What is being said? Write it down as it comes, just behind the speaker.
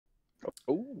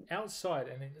Ooh. Outside,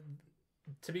 and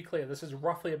to be clear, this is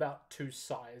roughly about 2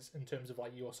 size in terms of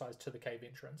like your size to the cave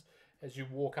entrance. As you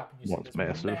walk up and you see One's this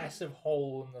massive. massive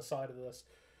hole in the side of this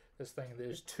thing.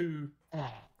 There's two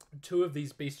of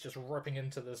these beasts just ripping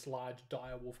into this large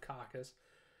dire wolf carcass,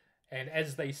 and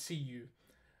as they see you,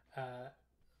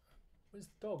 where's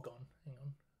the dog gone? Hang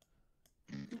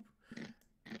on.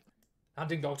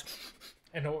 Hunting dogs,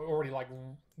 and already like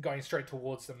going straight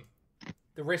towards them.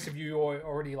 The rest of you are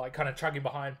already like kind of chugging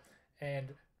behind,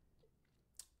 and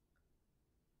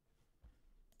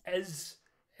as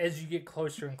you get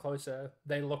closer and closer,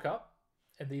 they look up,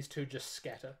 and these two just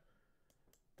scatter.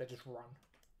 They just run.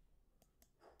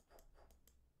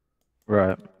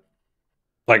 Right.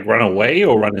 Like run away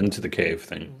or run into the cave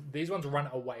thing? These ones run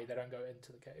away. They don't go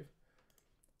into the cave.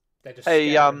 They just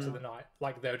Hey, scatter into the night.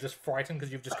 Like they're just frightened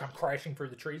because you've just come crashing through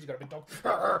the trees. You got a big dog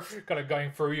kind of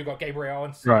going through. You got Gabriel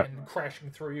and crashing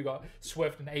through. You got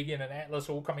Swift and Aegon and Atlas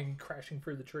all coming crashing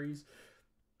through the trees.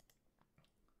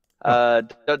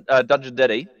 Dungeon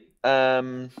Daddy.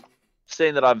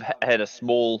 Seeing that I've had a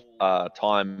small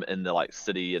time in the like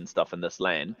city and stuff in this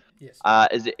land, Yes.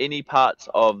 is there any parts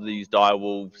of these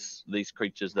direwolves, these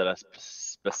creatures that are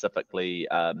specifically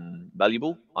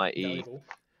valuable? I.e., Valuable.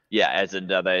 yeah, as in,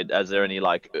 is there any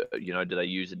like, do they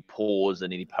use in paws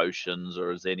and any potions,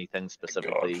 or is there anything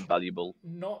specifically valuable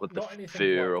with the Not anything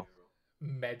fur? like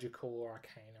magical or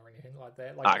arcane or anything like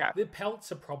that. Like Okay. their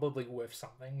pelts are probably worth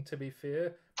something, to be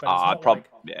fair, but it's not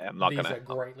I'm not these gonna. are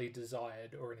greatly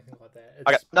desired or anything like that.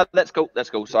 Okay, no, that's cool. That's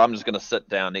cool. So I'm just gonna sit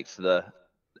down next to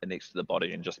the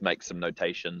body and just make some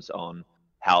notations on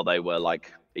how they were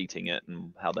like eating it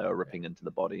and how they were ripping into the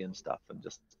body and stuff, and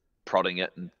just prodding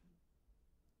it and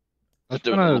just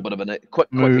doing a little bit of a quick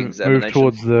examination. Move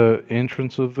towards the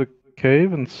entrance of the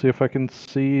cave and see if I can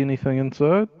see anything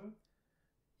inside.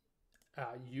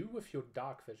 You with your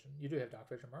dark vision, you do have dark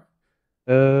vision, right?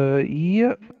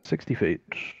 Yep, 60 feet.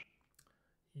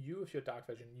 You with your dark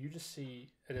vision, you just see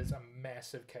it is a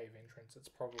massive cave entrance. It's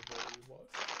probably,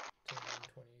 what, 10,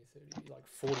 20, 30, like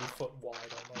 40 foot wide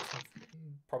almost,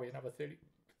 and probably another 30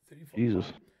 foot Jesus.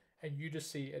 wide. And you just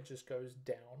see it just goes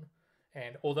down.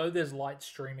 And although there's light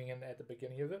streaming in at the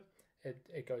beginning of it,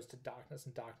 it goes to darkness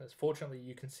and darkness. Fortunately,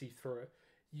 you can see through it.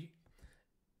 You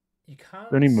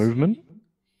can't Any see movement?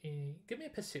 Give me a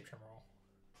perception roll.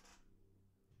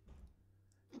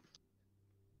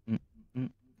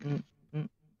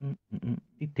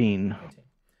 18.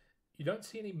 You don't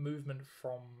see any movement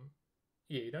from...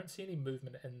 Yeah, you don't see any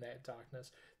movement in that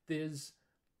darkness.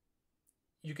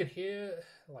 You can hear,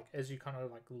 like, as you kind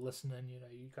of, like, listen in, you're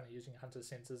kind of using hunter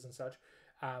senses and such,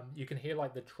 you can hear,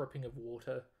 like, the dripping of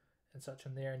water and such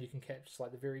in there, and you can catch,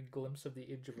 like, the very glimpse of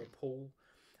the edge of a pool.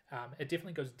 It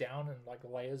definitely goes down in, like,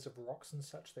 layers of rocks and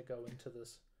such that go into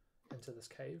this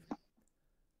cave.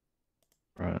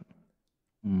 Right.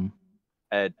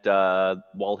 And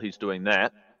while he's doing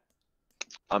that,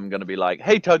 I'm gonna be like,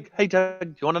 hey Tug, do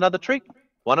you want another treat?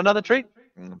 Want another treat?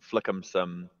 And flick him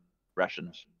some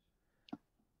rations.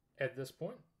 At this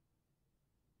point,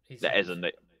 he's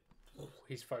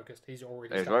focused. He's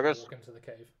already starting to walk into the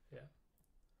cave. Yeah.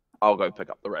 I'll go pick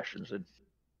up the rations and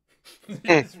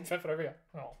Flip it over here.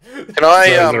 Oh. Can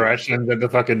I the rations and the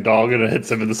fucking dog, and it hits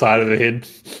him in the side of the head.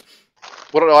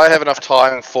 What do I have enough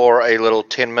time for a little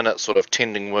 10-minute sort of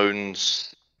tending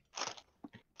wounds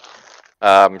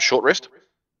short rest?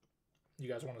 You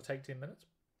guys want to take 10 minutes?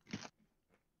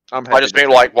 I just mean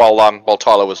like while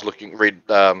Tyler was writing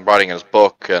in his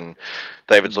book and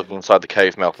David's looking inside the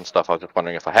cave mouth and stuff. I was just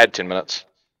wondering if I had 10 minutes.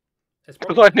 It's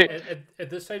probably, at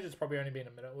this stage, it's probably only been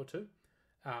a minute or two.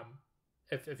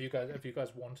 If you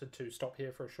guys wanted to stop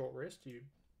here for a short rest,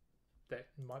 that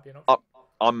might be an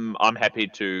option. I'm happy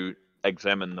to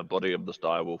examine the body of this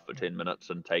direwolf for 10 minutes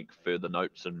and take further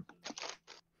notes and.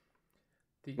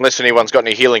 Unless anyone's got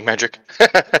any healing magic.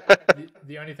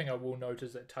 The only thing I will note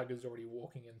is that Tug is already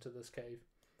walking into this cave.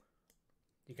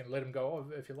 You can let him go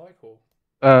if you like, or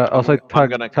I'll say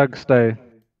Tug stay.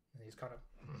 He's kind of.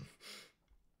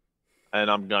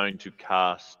 And I'm going to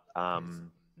cast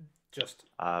just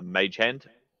Mage Hand.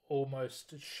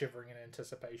 Almost shivering in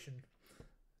anticipation.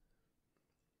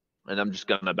 And I'm just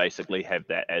going to basically have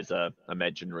that as a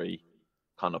imaginary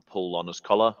kind of pull on his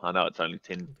collar. I know it's only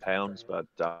 10 pounds, but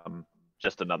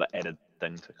just another added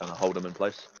thing to kind of hold him in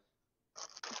place.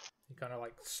 He kind of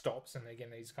like stops, and again,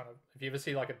 he's kind of. If you ever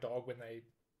see like a dog when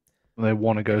they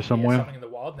want to go somewhere, something in the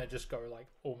wild, and they just go like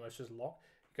almost just lock.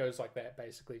 It goes like that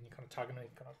basically, and you kind of tug him, and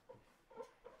he kind of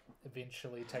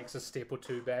eventually takes a step or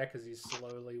two back as he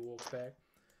slowly walks back.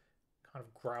 Kind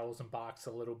of growls and barks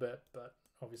a little bit, but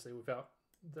obviously without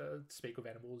the speak of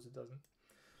animals, it doesn't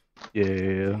Yeah.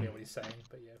 You hear what he's saying,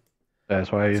 but yeah.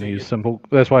 That's why I So only you- use simple.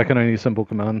 That's why I can only use simple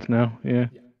commands now. Yeah.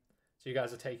 Yeah. So you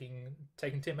guys are taking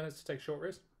 10 minutes to take a short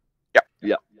rest?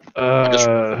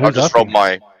 I Who's just rolled asking?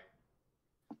 my.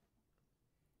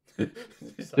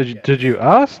 He's like, yeah. Did you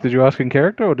ask? Did you ask in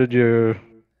character or did you?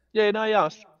 Yeah, no, you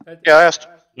asked. Yeah, I asked.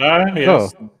 No, Oh.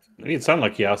 yes. It sounded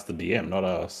like he asked the DM, not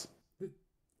us.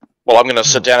 Well, I'm going to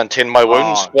sit down and tend my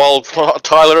wounds while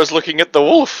Tyler is looking at the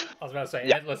wolf. I was about to say,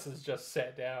 Atlas has just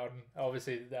sat down.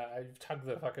 Obviously, you've tugged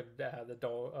the fucking the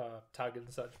door, tug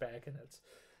and such back, and it's.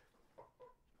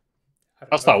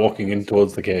 I'll start walking in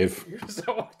towards the cave. You're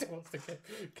so walked towards the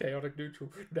chaotic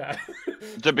neutral. Nah.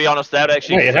 To be honest, that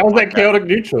actually. Wait, how's that chaotic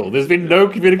neutral? There's been no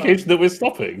communication that we're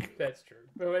stopping. That's true.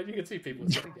 Well, you can see people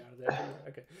sitting down there.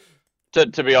 Okay.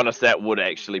 To be honest, that would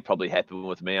actually probably happen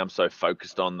with me. I'm so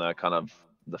focused on the kind of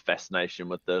the fascination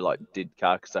with the like dead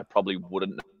carcass, I probably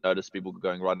wouldn't notice people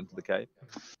going right into the cave.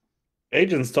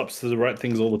 Agent stops to the right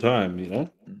things all the time, you know?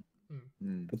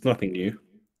 It's nothing new.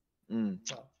 Mm.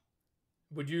 Well,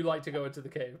 would you like to go into the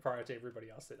cave prior to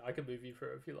everybody else? Then I can move you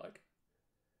through if you like.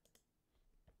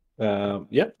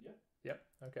 Yep. Yep.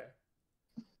 Okay.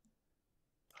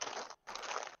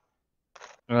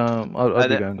 I'll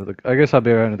be going to the. I guess I'll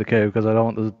be going to the cave because I don't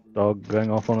want this dog going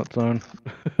off on its own.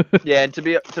 Yeah, and to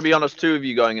be honest, two of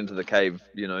you going into the cave,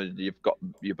 you know,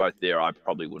 you're both there. I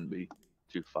probably wouldn't be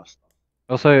too fussed.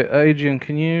 I'll say, Adrian,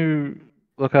 can you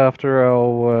look after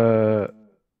our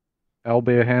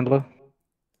owlbear handler?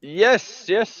 Yes,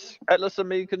 Atlas and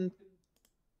me can.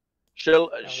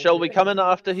 Shall we come in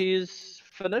after he's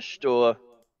finished, or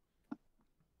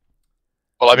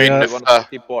Well, I mean, Yeah. do if, you want us to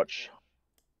keep watch?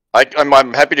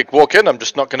 I'm happy to walk in. I'm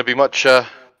just not going to be much No,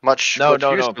 much no, use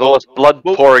no. with all this blood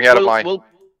pouring out of my.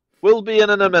 We'll be in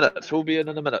a minute. We'll be in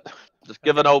a minute. Just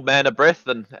give an old man a breath,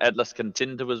 and Atlas can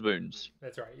tend to his wounds.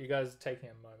 That's right. You guys are taking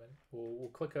a moment. We'll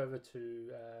click over to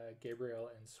Gabriel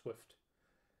and Swift.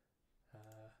 I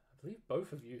believe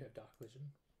both of you have dark vision,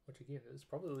 which again is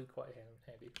probably quite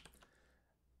handy.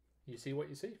 You see what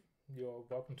you see. You're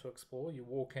welcome to explore. You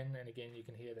walk in, and again you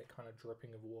can hear that kind of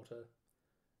dripping of water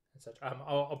and such.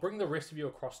 I'll bring the rest of you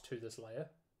across to this layer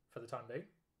for the time being.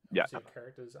 Yeah. So your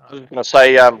characters I was going to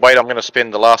say, wait, I'm going to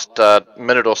spend the last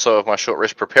minute or so of my short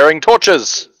rest preparing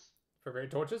torches. preparing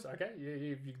torches. Okay,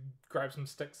 you grab some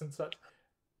sticks and such.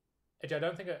 Actually, I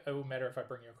don't think it will matter if I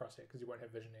bring you across here because you won't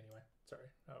have vision anyway. Sorry.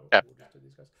 Yeah. We'll just do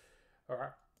these guys. All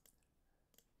right.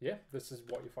 Yeah, this is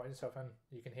what you find yourself in.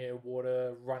 You can hear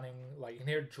water running, like you can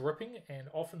hear it dripping, and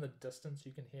off in the distance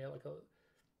you can hear like a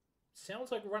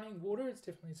sounds like running water. It's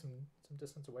definitely some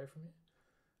distance away from you.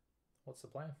 What's the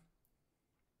plan?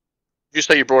 Did you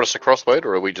say you brought us across, Wade,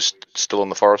 or are we just still in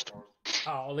the forest?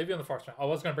 I'll leave you on the forest. I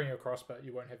was going to bring you across, but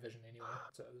you won't have vision anyway,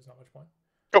 so there's not much point.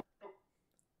 Cool.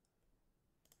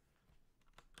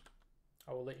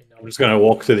 I will let you know. I'm just gonna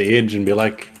walk to the edge and be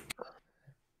like,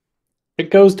 "It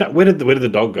goes down." Where did the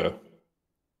dog go?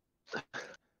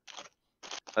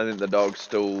 I think the dog's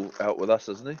still out with us,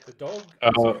 isn't he? The dog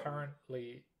Uh, is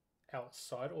currently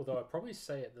outside, although I'd probably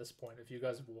say at this point, if you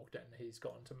guys have walked in, he's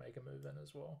gone to make a move in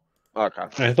as well. Okay.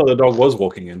 I thought the dog was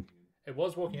walking in. It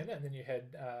was walking in, and then you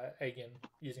had Aegon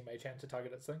using Mage Hand to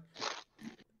target its thing.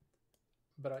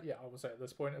 But yeah, I would say at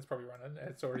this point, it's probably running.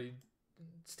 It's already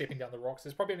stepping down the rocks.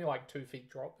 It's probably only like 2 feet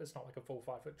drop. It's not like a full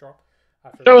 5 foot drop.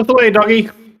 After Show us the way, doggy.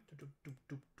 and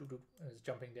it's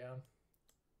jumping down.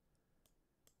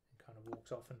 And kind of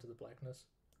walks off into the blackness.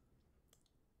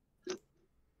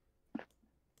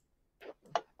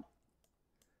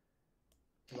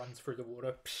 Runs through the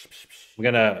water. I'm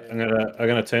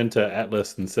gonna turn to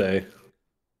Atlas and say,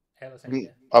 Atlas ain't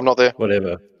there. I'm not there.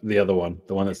 whatever, the other one,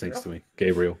 the one that's next to me,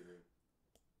 Gabriel.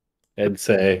 And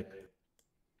say,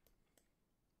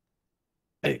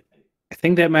 hey, I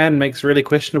think that man makes really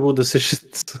questionable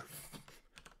decisions.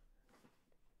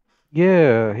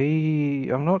 Yeah,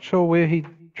 I'm not sure where he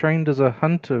trained as a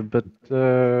hunter, but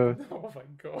Oh my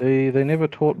god. they never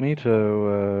taught me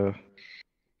to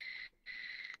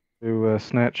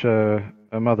snatch a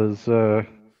mother's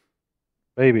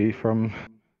baby from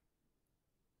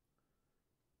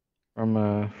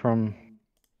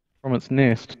its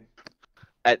nest.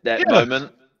 At that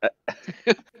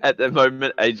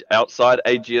moment, outside,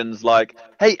 Aegeon's like,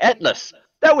 "Hey, Atlas,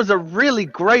 that was a really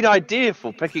great idea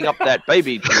for picking up that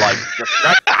baby to like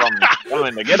distract from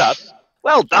coming to get us.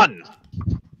 Well done."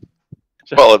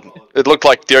 Well, it looked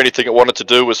like the only thing it wanted to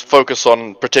do was focus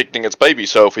on protecting its baby.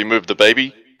 So if we move the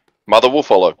baby, mother will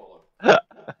follow.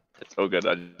 It's all good.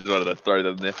 I just wanted to throw that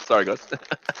in there. Sorry, guys.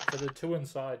 So the two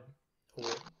inside, or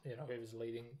whoever's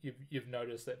leading, you've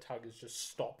noticed that Tug has just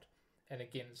stopped, and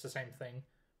again, it's the same thing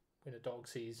when a dog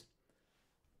sees,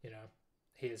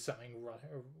 hears something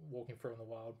walking through in the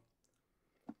wild.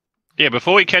 Yeah,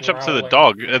 before we catch up to the Growling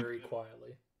dog, very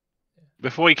quietly.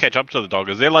 before we catch up to the dog,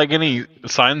 is there like any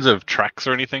signs of tracks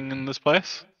or anything in this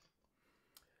place?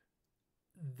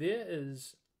 There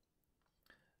is.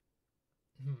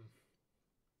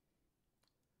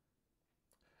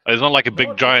 It's not like a big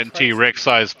Not giant tracks. T-Rex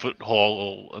sized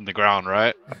foothold in the ground,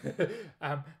 right?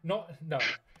 Not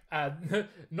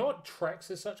tracks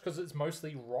as such, because it's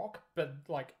mostly rock, but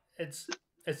like it's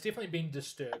definitely been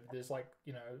disturbed. There's like,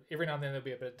 you know, every now and then there'll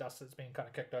be a bit of dust that's been kind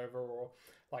of kicked over, or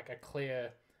like a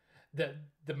clear. The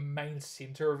main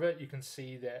center of it, you can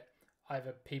see that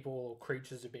either people or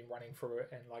creatures have been running through it,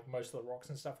 and like most of the rocks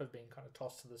and stuff have been kind of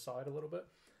tossed to the side a little bit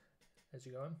as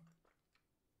you go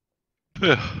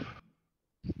in.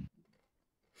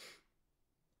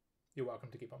 You're welcome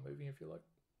to keep on moving if you like.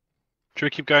 Should we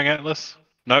keep going, Atlas?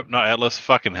 Nope, not Atlas.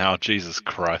 Fucking hell, Jesus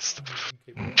Christ.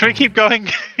 Should we keep going,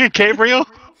 Gabriel?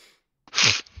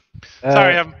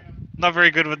 Sorry, I'm not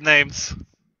very good with names.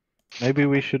 Maybe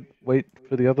we should wait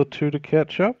for the other two to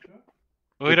catch up?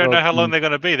 Well, we don't know how long they're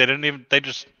going to be. They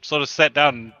just sort of sat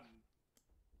down and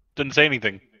didn't say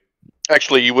anything.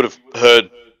 Actually, you would have heard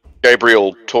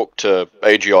Gabriel talk to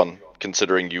Aegon,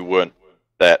 considering you weren't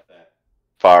that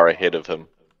far ahead of him.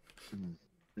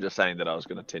 Just saying that I was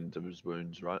going to tend to his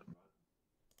wounds, right?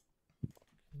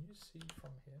 Can you see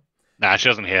from here? Nah, she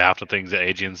doesn't hear half the things that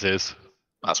Aegon says.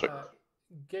 That's what.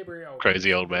 Gabriel.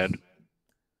 Crazy old man.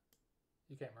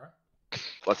 You can, right?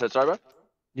 What's that, sorry, bro?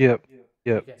 Yep.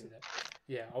 You can't see that.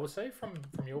 Yeah, I would say from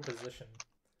your position,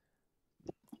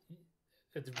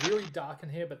 it's really dark in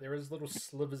here, but there is little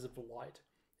slivers of light,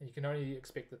 and you can only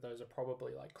expect that those are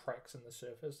probably like cracks in the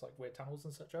surface, like where tunnels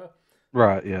and such are.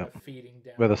 Right, yeah. Feeding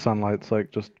down. Where the sunlight's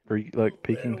like just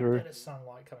peeking through. Bit of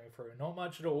sunlight coming through. Not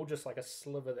much at all, just like a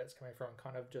sliver that's coming through and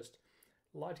kind of just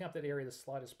lighting up that area the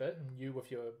slightest bit. And you, with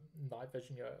your night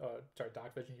vision,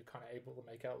 dark vision, you're kind of able to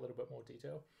make out a little bit more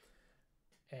detail.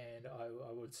 And I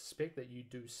would suspect that you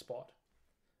do spot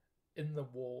in the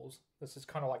walls. This is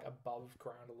kind of like above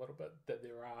ground a little bit, that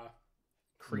there are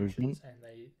creatures, and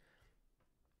they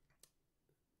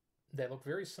look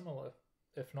very similar,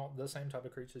 if not the same type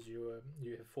of creatures you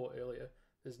have fought earlier.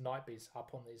 There's night beasts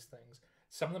up on these things.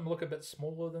 Some of them look a bit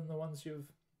smaller than the ones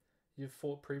you've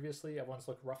fought previously. Other ones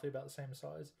look roughly about the same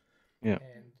size. Yeah.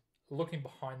 And looking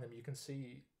behind them, you can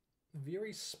see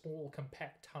very small,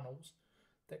 compact tunnels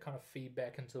that kind of feed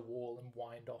back into the wall and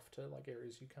wind off to like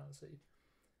areas you can't see.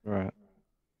 Right.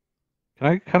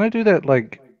 Can I do that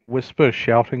like whisper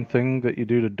shouting thing that you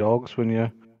do to dogs when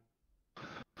you're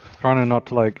trying not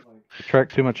to like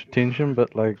attract too much attention,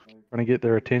 but like trying to get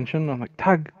their attention? I'm like,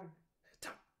 Tug,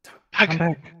 come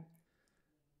back.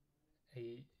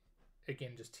 He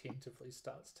again just tentatively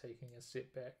starts taking a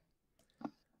step back.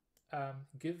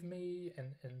 Give me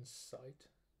an insight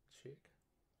check.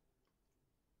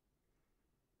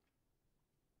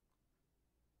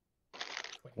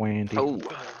 Wendy. Oh.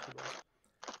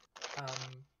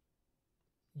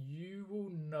 You will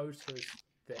notice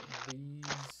that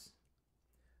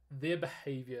their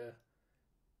behavior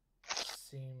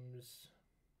seems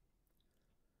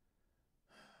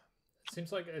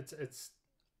like it's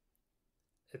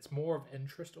more of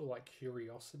interest or like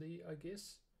curiosity, I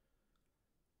guess.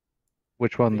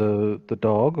 Which one, the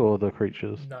dog or the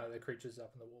creatures? No, the creatures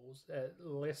up in the walls.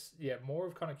 More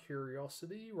of kind of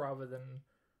curiosity rather than,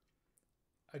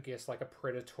 I guess, like a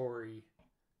predatory.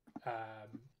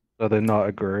 So they're not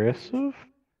aggressive?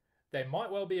 They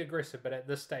might well be aggressive, but at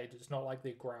this stage, it's not like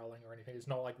they're growling or anything. It's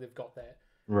not like they've got that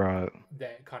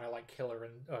that kind of like killer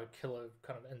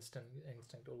kind of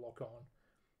instinct or lock on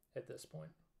at this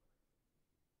point.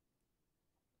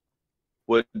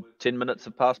 Would 10 minutes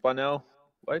have passed by now?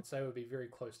 Wait. So it would be very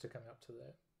close to coming up to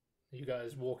that. Are you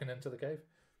guys walking into the cave?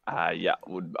 Yeah,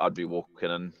 I'd be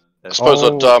walking in. I suppose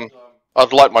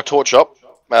I'd light my torch up,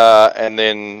 and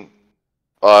then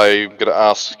I'm gonna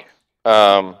ask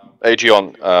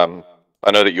Aegon.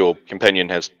 I know that your companion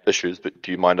has issues, but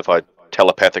do you mind if I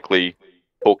telepathically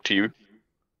talk to you?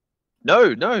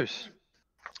 No.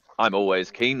 I'm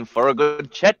always keen for a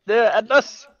good chat there,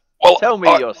 Atlas. Well, tell me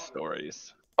your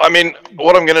stories. I mean,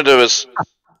 what I'm gonna do is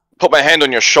put my hand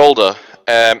on your shoulder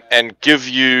and give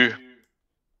you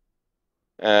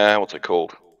what's it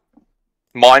called?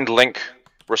 Mind link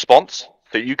response,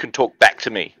 so you can talk back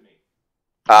to me.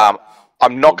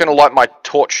 I'm not going to light my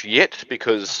torch yet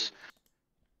because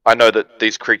I know that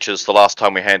these creatures, the last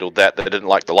time we handled that, they didn't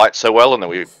like the light so well, and then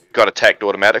we got attacked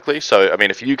automatically. So, I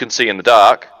mean, if you can see in the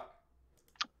dark.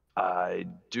 I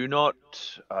do not.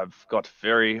 I've got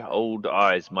very old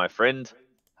eyes, my friend.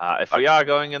 If we are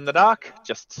going in the dark,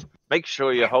 just make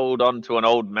sure you hold on to an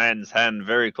old man's hand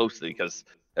very closely, because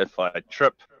if I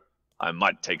trip, I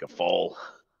might take a fall.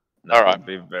 That All right. would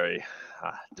be very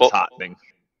disheartening.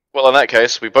 Well, in that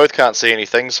case, we both can't see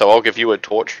anything, so I'll give you a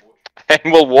torch, and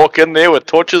we'll walk in there with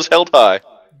torches held high.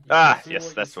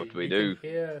 Yes, that's what we do. You can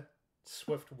hear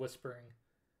Swift whispering,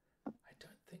 I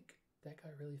don't think that guy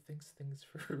really thinks things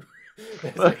through.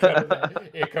 There's like kind of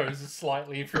that echoes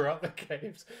slightly throughout the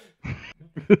caves.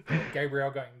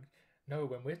 Gabriel going, no,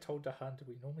 when we're told to hunt,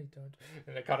 we normally don't.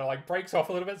 And it kind of like breaks off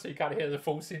a little bit, so you can't hear the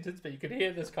full sentence, but you can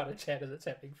hear this kind of chatter that's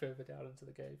happening further down into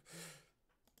the cave.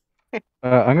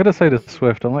 I'm gonna say to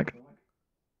Swift, I'm like,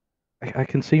 I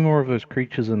can see more of those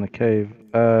creatures in the cave.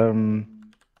 I'd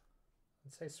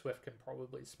say Swift can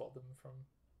probably spot them from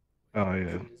where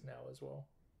she is now as well.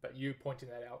 But you pointing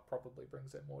that out probably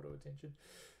brings it more to attention.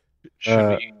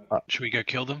 Should we go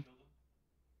kill them?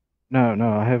 No,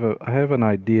 I have an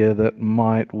idea that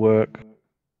might work.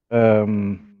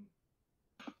 Hello,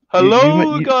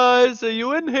 guys, are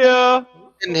you in here?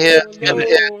 In here. Are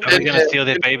we gonna steal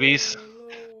their babies?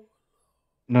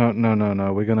 No.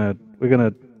 We're gonna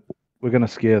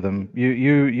scare them.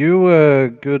 You were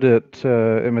good at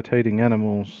imitating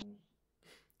animals.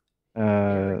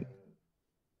 Hearing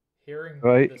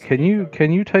Right? this Can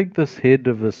echo- you take this head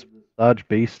of this large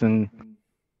beast and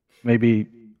maybe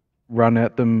run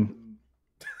at them?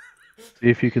 See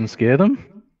if you can scare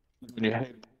them. Yeah.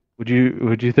 Would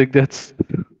you think that's?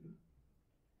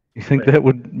 You think that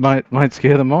might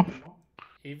scare them off?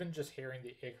 Even just hearing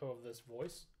the echo of this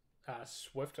voice,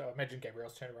 Swift, I imagine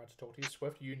Gabriel's turned around to talk to you.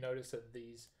 Swift, you notice that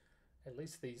at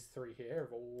least these three here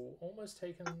have almost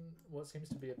taken what seems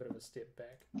to be a bit of a step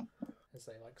back as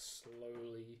they like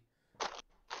slowly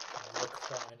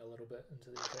recline a little bit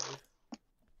into the cave.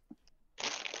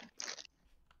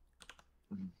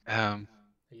 Are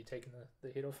you taking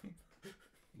the head off them?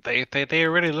 They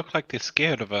already look like they're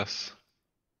scared of us.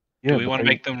 Yeah, Do we want to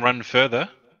make them run further?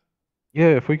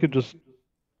 Yeah, if we could just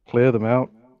clear them out,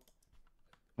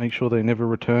 make sure they never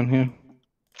return here.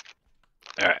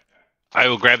 Alright. I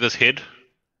will grab this head,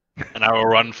 and I will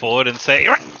run forward and say,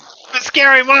 "The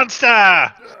scary monster!"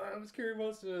 I'm a scary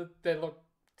monster. They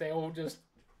all just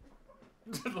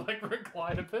like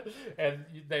recline a bit, and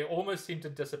they almost seem to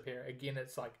disappear. Again,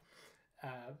 it's like,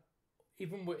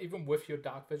 even with your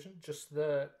dark vision, just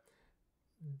the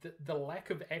lack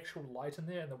of actual light in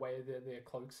there and the way their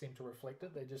cloaks seem to reflect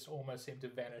it, they just almost seem to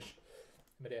vanish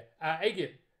midair.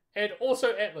 Again, and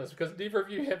also Atlas, because neither of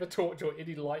you have a torch or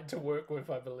any light to work with,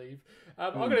 I believe.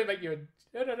 I'm going to make you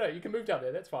no, you can move down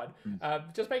there, that's fine.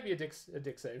 Just make me a dex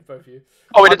save, both of you.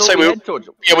 Oh, we didn't say we were...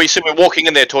 Yeah, we said we're walking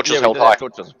in there, torches held high.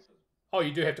 Oh,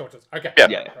 you do have torches. Okay.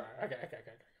 Yeah. Okay.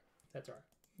 That's all right.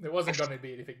 There wasn't going to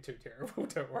be anything too terrible,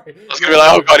 don't worry. I was going to be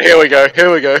like, oh god, here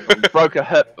we go. Broke a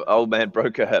hip. Old man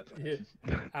broke a hip. Yeah.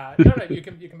 No, you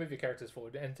can move your characters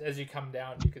forward, and as you come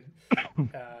down, you can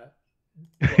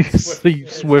see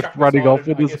Swift running off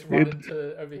with his head.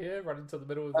 Run into the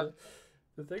middle of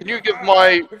the thing. Can you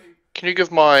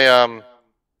give my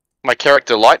my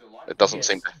character light? It doesn't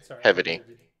seem to have any.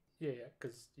 Yeah,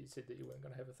 because you said that you weren't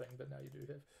going to have a thing, but now you do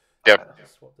have. Yep.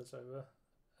 Just swap this over.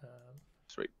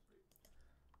 Sweet.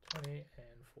 20 and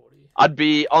 40. I'd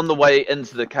be on the way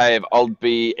into the cave. I'll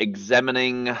be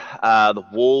examining the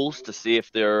walls to see if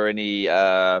there are any,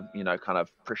 kind of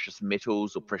precious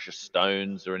metals or precious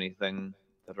stones or anything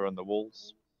that are on the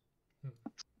walls.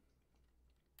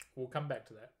 We'll come back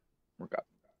to that. Okay.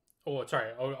 Oh,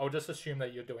 sorry. I'll just assume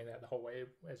that you're doing that the whole way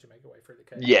as you make your way through the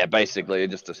cave. Yeah, basically, I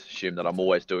just assume that I'm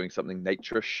always doing something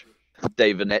nature-ish,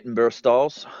 David Attenborough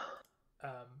styles.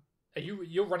 Are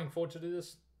you're running forward to do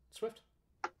this, Swift?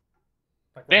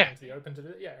 Like Yeah. into the open to do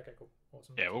it? Yeah. Okay. Cool.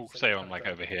 Awesome. Yeah, we'll So say you I'm kind like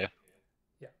of over here.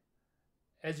 Yeah.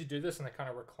 As you do this and they kind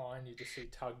of recline, you just see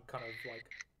Tug kind of like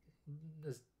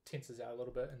tenses out a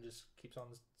little bit and just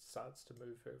starts to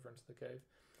move further into the cave.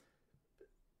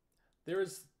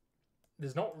 There's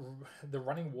not the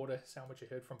running water sound which you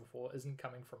heard from before isn't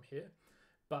coming from here,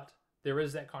 but there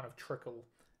is that kind of trickle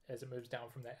as it moves down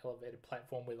from that elevated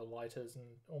platform where the light is, and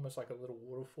almost like a little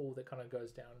waterfall that kind of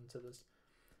goes down into this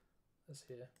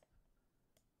here.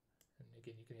 And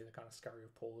again, you can hear the kind of scurry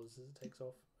of paws as it takes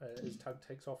off, as Tug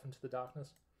takes off into the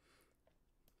darkness.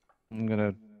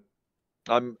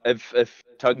 If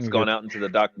Tug's gone out into the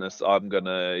darkness, I'm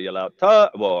gonna yell out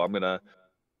Tug. Well, I'm gonna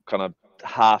kind of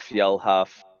half yell,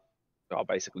 half. I'll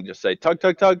basically just say Tug,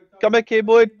 come back here,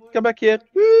 boy, come back here,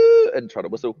 woo, and try to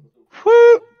whistle.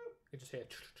 Woo. You just hear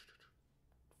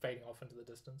fading off into the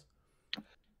distance.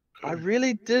 I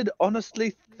really did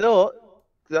honestly thought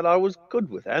that I was good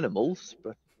with animals,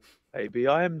 but maybe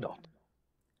I am not.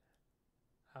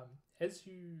 as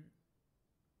you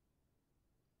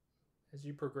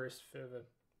progress further,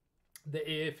 the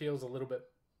air feels a little bit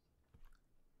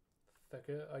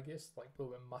thicker, I guess, like a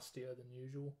little bit mustier than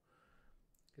usual.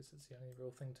 I guess it's the only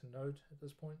real thing to note at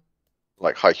this point.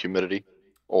 Like high humidity,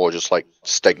 or just like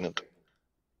stagnant.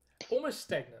 Almost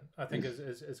stagnant, I think,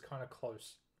 is kind of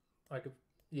close. Like,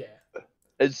 yeah.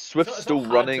 Is Swift It's still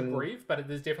not hard running? to breathe, but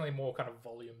there's definitely more kind of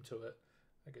volume to it,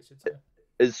 I guess you'd say.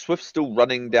 Is Swift still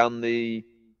running down the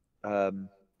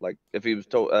like if he was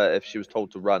told if she was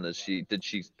told to run, did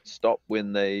she stop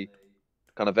when they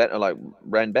kind of like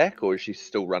ran back, or is she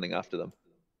still running after them?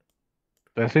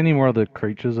 Do I see any more of the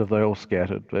creatures? Have they all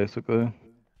scattered, basically?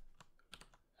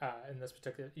 In this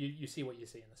particular, you see what you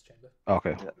see in this chamber.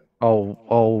 Okay. Yeah. I'll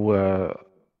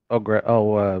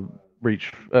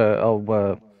reach.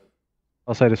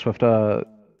 I'll say to Swift.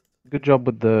 Good job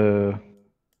with the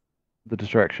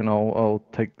distraction. I'll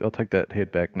take that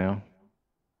head back now.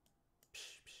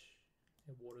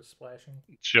 Water splashing.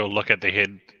 She'll look at the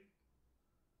head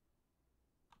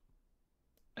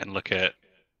and look at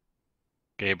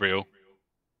Gabriel,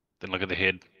 then look at the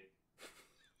head,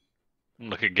 and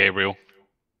look at Gabriel.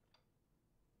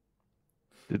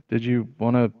 Did you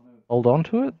want to hold on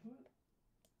to it?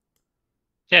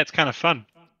 Yeah, it's kind of fun.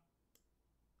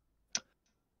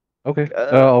 Okay.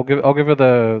 I'll give her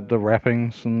the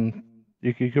wrappings, and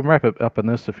you can wrap it up in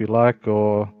this if you like,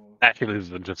 or. Actually,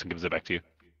 Elizabeth just gives it back to you.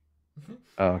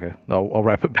 Oh, okay. I'll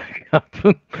wrap it back up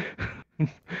and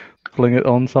fling it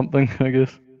on something, I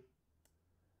guess.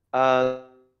 Oh,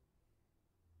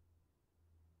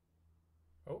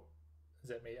 is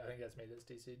that me? I think that's me that's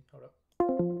DC'd. Hold up.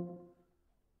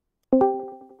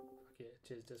 Okay,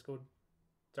 cheers, Discord.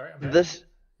 Sorry, I'm back. This,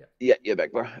 yeah, you're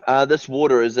back, bro. This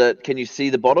water, can you see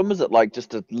the bottom? Is it like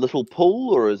just a little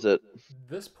pool, or is it?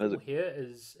 This pool here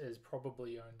is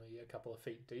probably only a couple of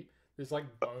feet deep. There's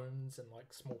like bones and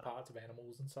like small parts of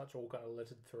animals and such all kind of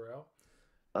littered throughout.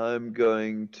 I'm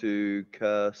going to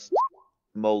cast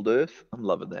Mold Earth. I'm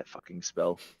loving that fucking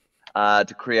spell.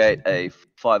 To create a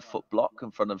 5-foot block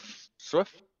in front of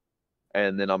Swift,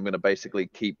 and then I'm going to basically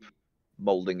keep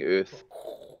molding Earth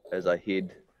as I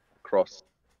head across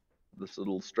this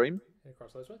little stream.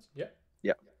 Across those ones? Yeah.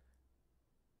 Yeah.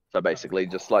 So basically,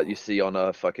 just like you see on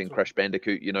a fucking Crash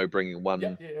Bandicoot, bringing one.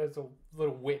 Yeah, there's a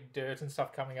little wet dirt and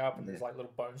stuff coming up, and there's like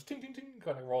little bones, ting, ting, ting,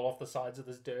 kind of roll off the sides of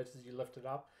this dirt as you lift it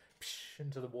up,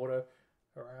 into the water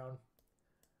around.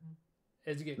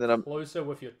 As you get closer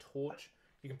with your torch,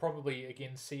 you can probably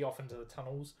again see off into the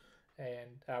tunnels,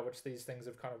 and which these things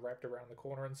have kind of wrapped around the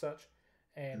corner and such,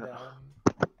 and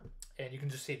you can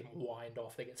just see them wind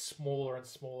off. They get smaller and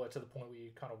smaller to the point where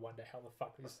you kind of wonder how the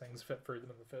fuck these things fit through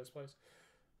them in the first place.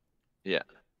 Yeah.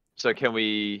 So can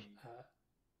we?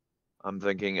 I'm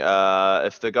thinking,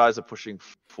 if the guys are pushing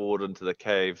forward into the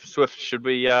cave, Swift, should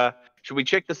we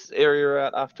check this area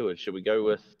out afterwards? Should we go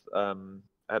with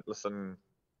Atlas and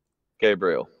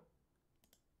Gabriel?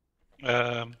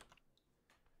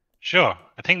 Sure.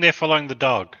 I think they're following the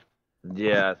dog.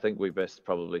 Yeah, I think we best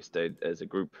probably stay as a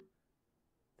group.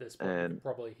 This point, you can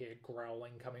probably hear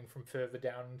growling coming from further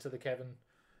down into the cavern.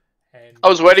 And I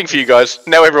was waiting for you guys.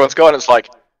 Now everyone's gone. It's like,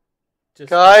 just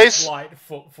guys, a slight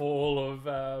footfall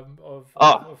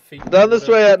of feet. Down this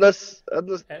way, Atlas. Down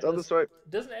this way.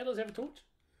 Doesn't Atlas have a torch?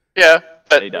 Yeah,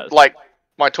 but he does. Like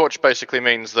my torch basically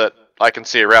means that I can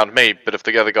see around me. But if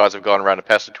the other guys have gone around a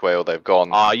passageway or they've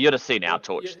gone, you'd have seen our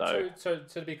torch though. So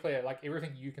to be clear, like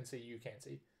everything you can see, you can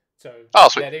see. So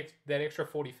sweet. that extra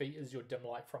 40 feet is your dim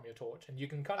light from your torch, and you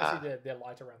can kind of see their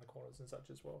light around the corners and such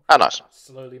as well. Oh, nice.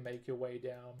 Slowly make your way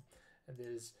down, and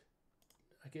there's,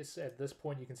 I guess at this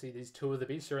point you can see these two of the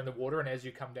beasts are in the water, and as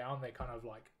you come down, they kind of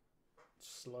like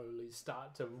slowly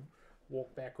start to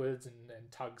walk backwards, and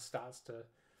Tug starts to,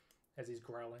 as he's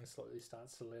growling, slowly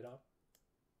starts to let up.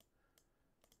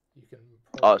 You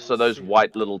can. So those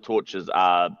white little torches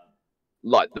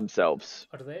light themselves.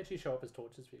 Oh, do they actually show up as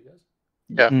torches for you guys?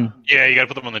 Yeah. Yeah, you gotta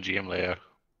put them on the GM layer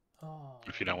Oh.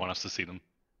 if you don't want us to see them.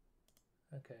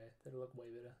 Okay, that'll look way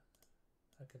better.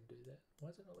 I can do that. Why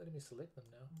is it not letting me select them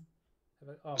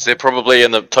now? They're probably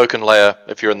in the token layer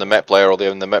if you're in the map layer, or they're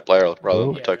in the map layer rather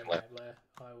than the token layer.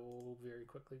 I will very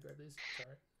quickly grab these.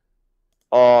 Sorry.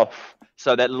 Oh,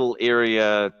 so that little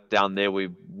area down there we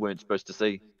weren't supposed to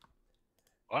see.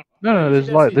 What? No,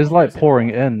 there's light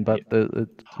pouring in, but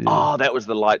Oh, that was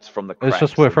the lights from the cracks. It's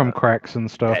just where from cracks and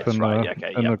stuff That's in right,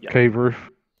 the cave roof.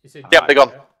 Yep, they're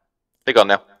gone. They're gone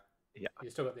now. Yeah. You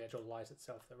still got the actual light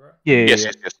itself, though, right? Yeah. Yes.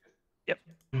 Yep.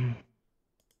 Yep.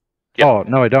 Oh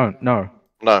no, I don't. No.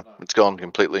 No, it's gone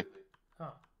completely.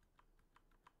 Oh.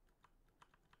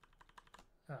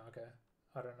 Oh, okay.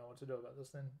 I don't know what to do about this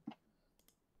then.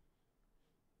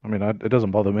 I mean, it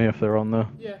doesn't bother me if they're on the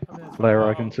Yeah, I mean, that's layer fine.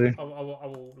 I can see. I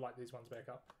will light these ones back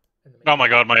up. In the Oh my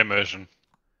meantime. god, my immersion.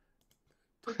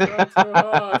 Don't try so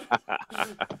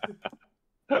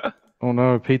hard. Oh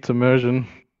no, Pete's immersion.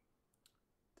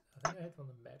 I think I had it on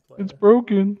the map layer It's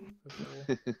broken. before.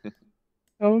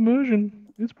 Our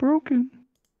immersion. It's broken.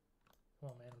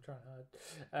 Oh man, I'm trying hard.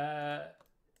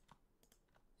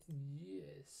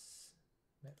 Yes.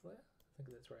 Map layer? I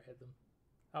think that's where I had them.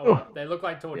 Oh, well, they look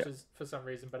like torches for some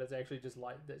reason, but it's actually just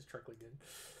light that's trickling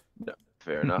in. No,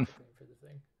 fair enough. For the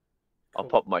thing. I'll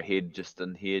pop my head just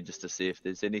in here just to see if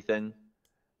there's anything.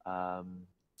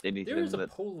 Anything There is a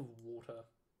that... pool of water.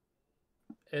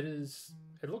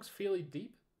 It looks fairly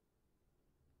deep.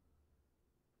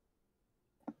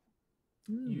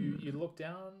 You look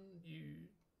down, you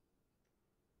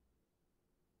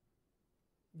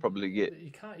probably get...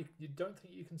 You don't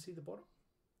think you can see the bottom?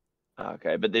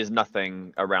 Okay, but there's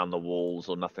nothing around the walls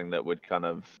or nothing that would kind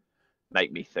of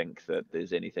make me think that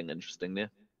there's anything interesting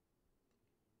there.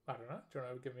 I don't know. Do you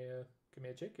want to give me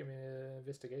a check? Give me an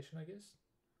investigation, I guess.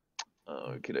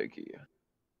 Okie dokie.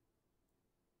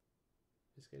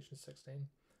 Investigation 16.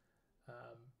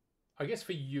 I guess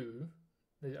for you,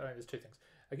 there's two things.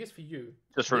 I guess for you,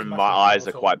 just remember my eyes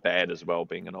are quite bad as well,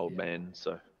 being an old man.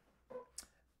 So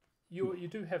you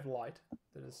do have light.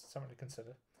 That is something to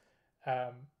consider.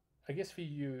 I guess for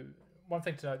you, one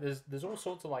thing to note, there's all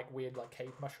sorts of like weird like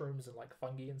cave mushrooms and like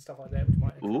fungi and stuff like that, which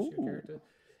might interest your character.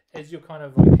 As you're kind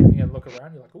of like having a look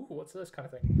around, you're like, ooh, what's this kind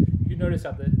of thing? You notice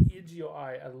at the edge of your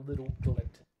eye a little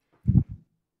glint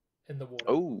in the water.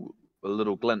 Oh, a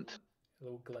little glint. A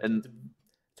little glint. And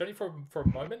it's only for a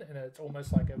moment, and it's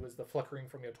almost like it was the flickering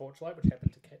from your torchlight, which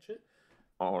happened to catch it.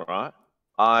 All right.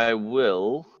 I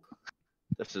will...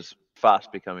 This is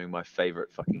fast becoming my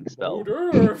favorite fucking spell.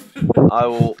 I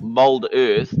will mold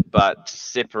earth, but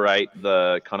separate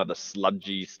the kind of the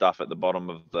sludgy stuff at the bottom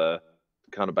of the...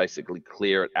 kind of basically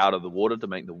clear it out of the water to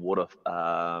make the water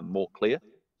more clear.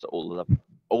 So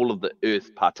all of the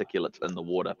earth particulates in the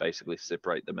water, basically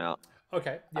separate them out.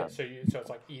 Okay, yeah. So it's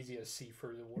like easier to see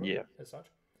through the water. Yeah. As such.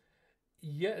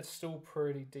 Yeah, it's still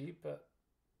pretty deep, but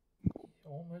you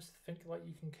almost think like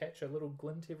you can catch a little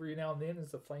glint every now and then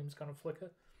as the flames kind of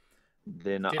flicker.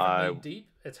 Then Definitely deep.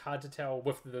 It's hard to tell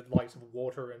with the likes of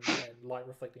water and light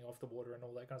reflecting off the water and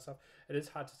all that kind of stuff. It is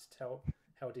hard to tell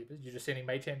how deep it is. You're just sending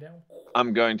Mage Hand down?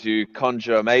 I'm going to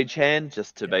conjure a Mage Hand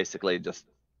just to basically just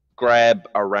grab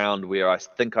around where I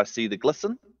think I see the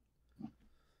glisten.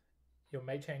 Your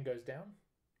Mage Hand goes down.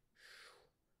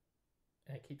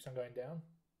 And it keeps on going down.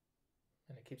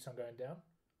 And it keeps on going down.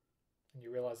 And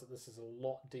you realize that this is a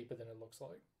lot deeper than it looks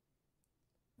like.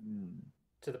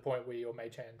 To the point where your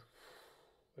Mage Hand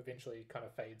eventually kind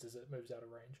of fades as it moves out of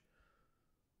range.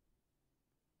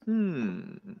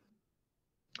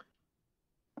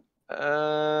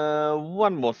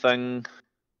 One more thing.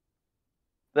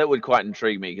 That would quite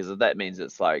intrigue me, because that means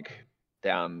it's like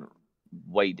down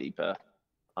way deeper.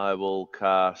 I will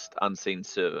cast Unseen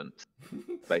Servant.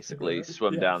 Basically,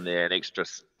 swim down there an extra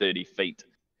 30 feet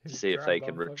to see if they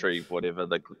can retrieve whatever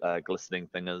the glistening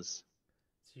thing is.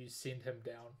 So you send him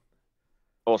down.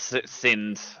 Or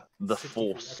send the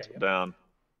Force down.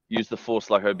 Use the Force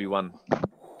like Obi-Wan.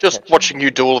 Just watching you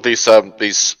do all of these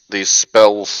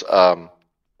spells,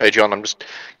 Adrian, I'm just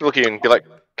looking and be like,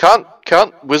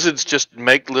 can't wizards just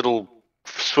make little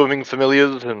swimming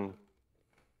familiars and...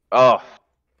 Oh,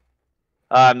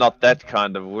 I'm not that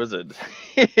kind of wizard.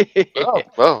 Oh,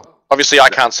 well, obviously I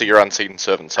can't see your Unseen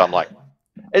Servant, so I'm like...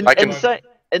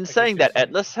 In saying that,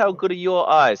 Atlas, how good are your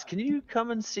eyes? Can you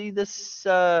come and see this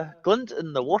glint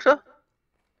in the water?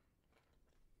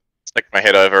 Stick my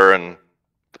head over and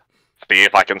see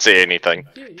if I can see anything.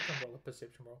 Yeah, you can roll a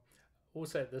perception roll.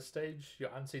 Also, at this stage, your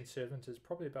Unseen Servant is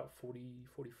probably about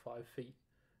 45 feet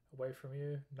away from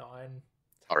you. 9.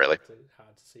 Oh, really?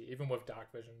 Hard to see, even with dark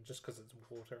vision, just because it's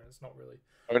water and it's not really...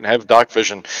 I don't have dark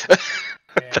vision.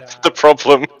 That's the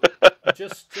problem.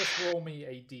 just roll me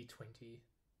a d20,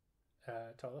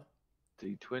 Tyler.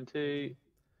 D20.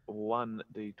 1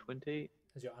 D20.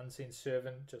 As your Unseen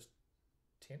Servant, just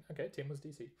 10. Okay, 10 was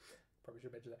DC. Probably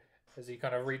should mention that. As he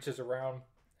kind of reaches around,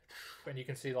 and you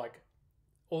can see, like,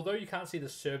 although you can't see the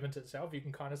servant itself, you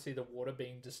can kind of see the water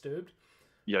being disturbed.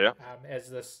 Yeah. As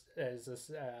this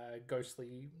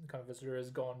ghostly kind of visitor has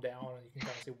gone down, and you can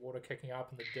kind of see water kicking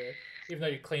up in the dirt. Even though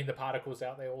you clean the particles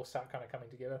out, they all start kind of coming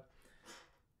together.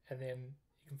 And then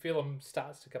you can feel them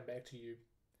starts to come back to you.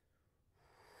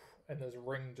 And this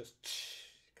ring just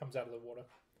comes out of the water.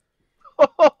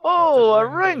 Oh, a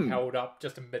ring! Held up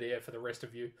just in midair for the rest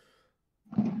of you.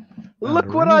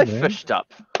 Look what I fished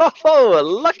up. Oh, a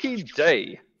lucky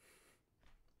day.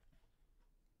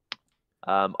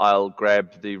 I'll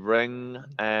grab the ring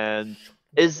and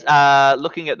is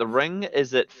looking at the ring.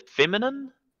 Is it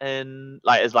feminine? And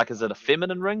is it a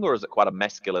feminine ring or is it quite a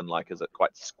masculine? Like, is it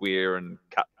quite square and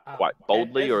cut quite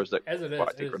boldly, or is it as it is, quite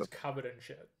it is decorative? covered in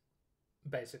shit,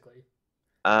 basically.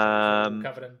 It's all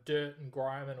covered in dirt and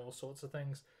grime and all sorts of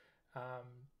things.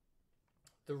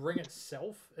 The ring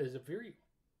itself is a very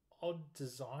odd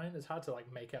design. It's hard to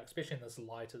like make out, especially in this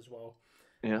light as well.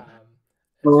 Yeah.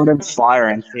 Sword of fire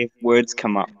and see if words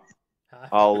come up.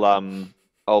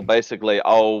 I'll basically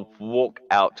walk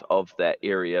out of that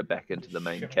area back into the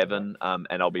main cavern,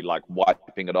 and I'll be like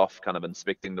wiping it off, kind of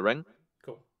inspecting the ring.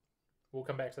 Cool. We'll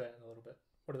come back to that in a little bit.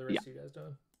 What are the rest of you guys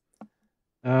doing?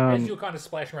 As you're kind of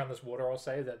splashing around this water, I'll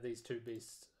say that these two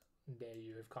beasts near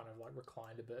you have kind of like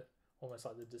reclined a bit, almost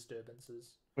like the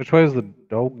disturbances. Which way is the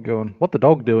dog going? What the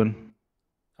dog doing?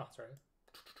 Oh, sorry.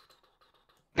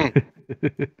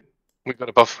 We got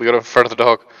in front of the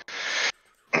dog.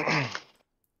 And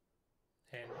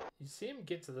you see him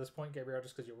get to this point, Gabriel,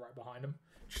 just because you're right behind him.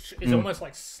 He's almost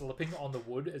like slipping on the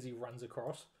wood as he runs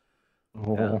across.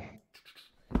 Oh.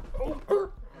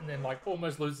 And then like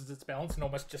almost loses its balance and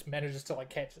almost just manages to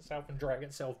like catch itself and drag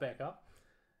itself back up.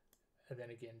 And then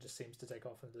again just seems to take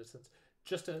off in the distance.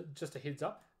 Just a heads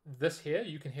up, this here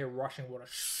you can hear rushing water,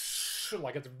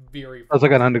 like it's very. It's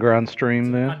like an underground stream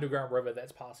it's there. An underground river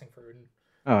that's passing through,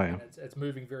 and it's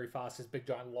moving very fast. There's big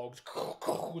giant logs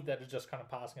that are just kind of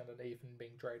passing underneath and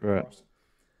being dragged across.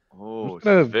 Oh,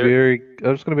 I'm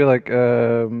just gonna be like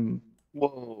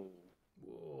Whoa.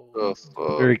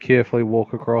 very carefully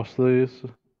walk across these.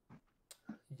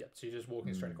 Yep. So you're just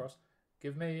walking straight across.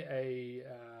 Give me a.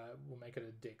 We'll make it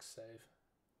a dex save.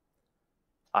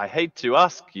 I hate to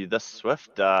ask you this,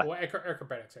 Swift. Or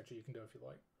acrobatics, actually, you can do if you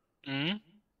like.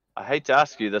 I hate to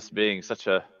ask you this, being such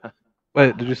a.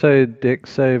 Wait, did you say dex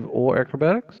save or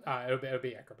acrobatics? It'll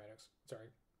be acrobatics. Sorry.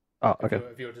 Oh, okay.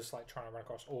 If you're just like trying to run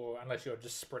across, or unless you're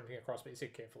just sprinting across, but you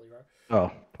said carefully, right?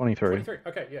 Oh, 23. 23.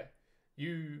 Okay, yeah.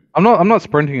 I'm not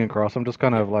sprinting across. I'm just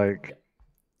kind of like.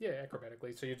 Yeah,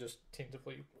 acrobatically. So you're just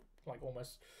tentatively, like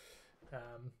almost. What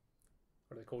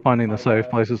are they called? Finding the safe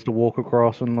places to walk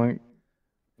across and like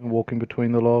walking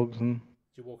between the logs and.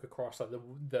 You walk across, like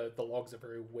the logs are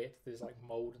very wet. There's like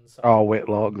mold and stuff. Oh, wet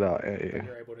logs. Oh, yeah.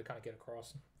 You're able to kind of get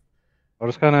across. I'll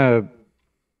just kind of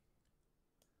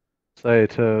say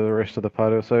to the rest of the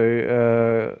party,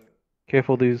 so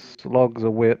careful, these logs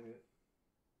are wet.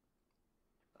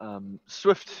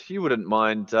 Swift, you wouldn't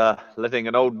mind letting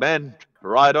an old man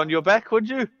ride on your back, would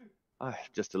you? I'm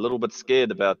just a little bit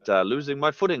scared about losing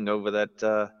my footing over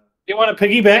that. You want a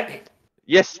piggyback?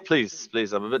 Yes, please.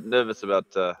 I'm a bit nervous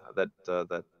about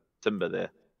that timber there.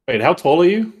 Wait, how tall are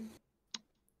you?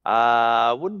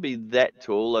 I wouldn't be that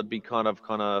tall. I'd be kind of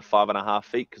 5.5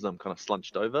 feet because I'm kind of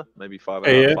slunched over. Maybe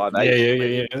 5.5,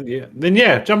 5'8". Yeah. Then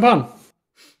yeah, jump on.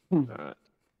 All right.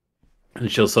 And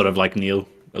she'll sort of like kneel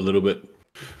a little bit,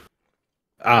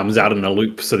 arms out in a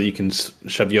loop so that you can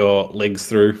shove your legs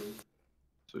through.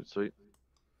 Sweet.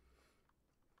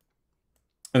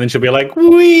 And then she'll be like,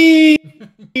 wee.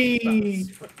 Okay,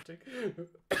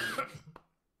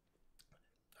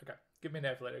 give me an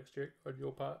athletics check on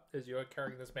your part as you're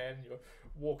carrying this man and you're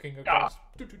walking across.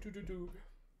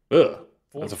 Ugh,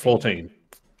 that's a 14.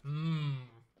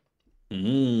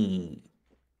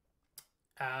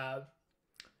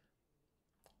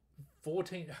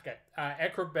 14. Okay,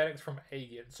 acrobatics from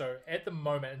Aegean. So at the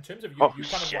moment, in terms of you, you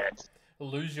kind of like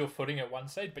lose your footing at one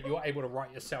side, but you're able to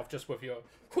right yourself just with your.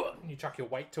 And you chuck your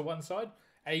weight to one side.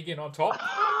 Aegean on top.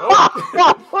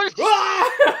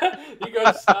 He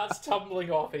starts tumbling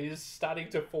off. He's starting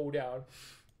to fall down.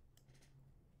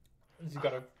 You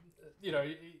got to,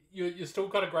 you're still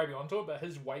kind of grabbing onto it, but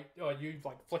his weight, you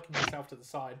like flicking yourself to the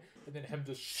side, and then him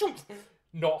just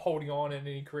not holding on in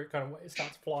any correct kind of way,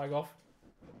 starts flying off.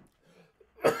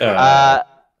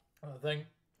 Thing.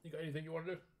 You got anything you want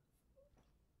to do?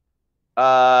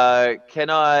 Can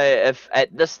I, if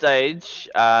at this stage,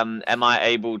 am I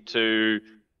able to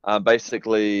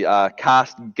basically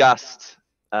cast Gust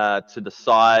to the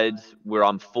side where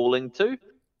I'm falling to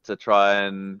try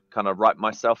and kind of right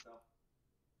myself?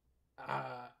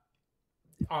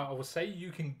 I will say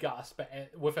you can Gust, but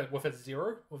with a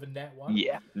 0, with a nat 1.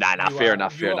 Yeah, fair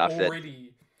enough.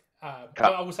 Already,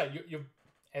 I will say you're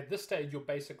at this stage you're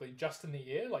basically just in the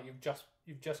air, like you've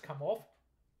just come off.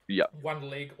 Yeah. One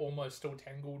leg almost still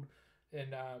tangled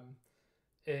in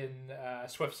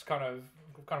Swift's kind of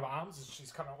arms as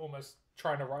she's kind of almost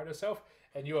trying to right herself,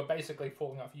 and you are basically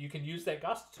falling off. You can use that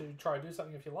Gust to try and do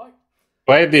something if you like.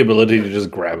 I have the ability to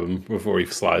just grab him before he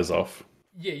flies off.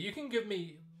 Yeah, you can give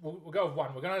me. We'll go with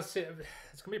 1. We're gonna set.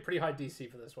 It's gonna be a pretty high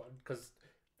DC for this one because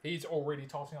He's already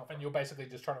tossing off, and you're basically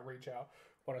just trying to reach out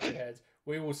one of your hands.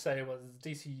 We will say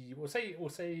DC. We'll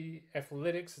say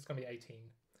athletics is going to be 18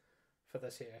 for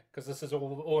this here, because this is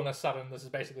all in a sudden. This is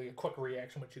basically a quick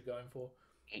reaction which you're going for.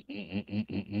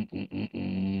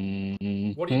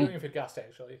 What are you doing for gust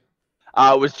actually?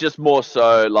 It was just more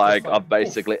so like like, I've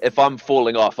basically, if I'm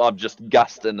falling off, I've just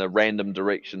gust in a random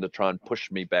direction to try and push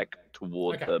me back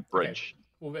toward the bridge.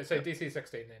 Okay. Well, say DC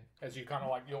 16 then, as you kind of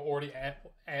like you're already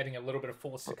adding a little bit of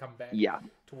force to come back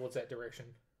towards that direction.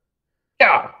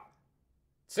 Yeah.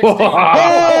 16.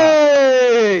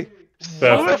 Hey!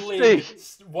 One leg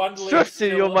Swifty,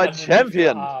 you're my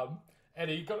champion. And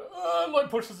he like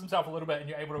pushes himself a little bit, and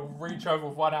you're able to reach over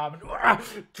with one arm and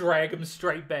drag him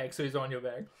straight back, so he's on your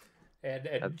back, and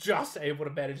just able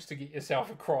to manage to get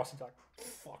yourself across. It's like,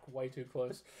 fuck, way too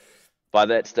close. By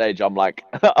that stage, I'm like,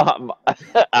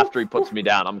 after he puts me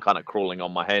down, I'm kind of crawling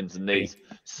on my hands and knees.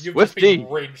 You've Swifty, just been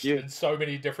wrenched in so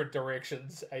many different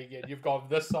directions. Again, you've gone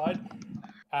this side.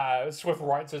 Swift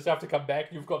rights herself to come back.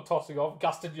 You've got tossing off,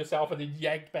 gusted yourself, and then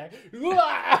yanked back.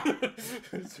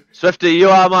 Swifty, you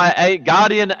are my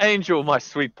guardian angel, my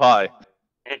sweet pie.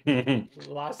 Don't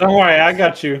worry, I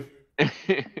got you. I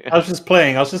was just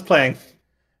playing. Are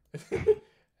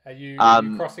you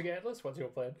crossing Atlas? What's your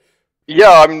plan?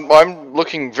 Yeah, I'm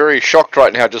looking very shocked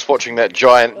right now just watching that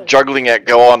giant juggling act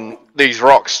go on these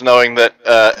rocks, knowing that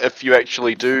if you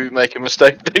actually do make a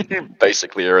mistake, then you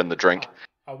basically are in the drink.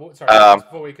 Just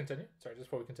before we continue,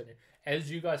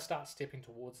 as you guys start stepping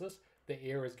towards this, the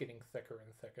air is getting thicker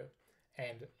and thicker,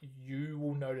 and you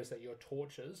will notice that your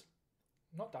torches,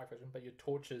 not dark vision, but your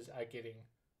torches are getting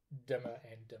dimmer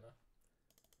and dimmer.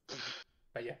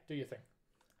 But yeah, do your thing.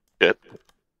 Good.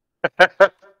 Alright,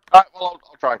 well,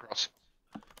 I'll try and cross.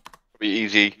 It'll be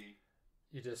easy.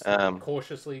 You're just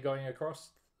cautiously going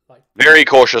across? Very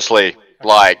cautiously.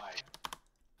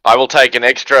 I will take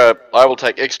extra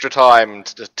time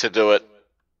to do it.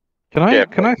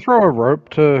 Can I throw a rope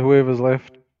to whoever's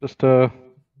left? Just to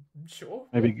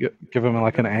maybe give him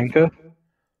like an anchor?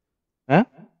 Huh?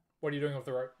 What are you doing with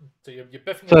the rope? So you're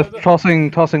biffing So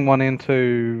it tossing one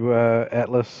into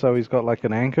Atlas so he's got like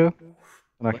an anchor,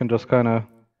 and I can just kind of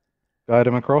guide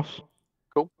him across.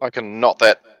 Cool. I can knot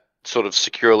that sort of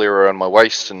securely around my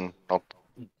waist, and I'll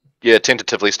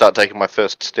tentatively start taking my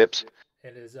first steps.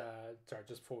 It is sorry,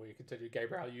 just before we continue,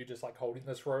 Gabriel, are you just like holding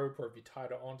this rope, or have you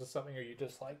tied it onto something, or are you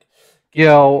just like?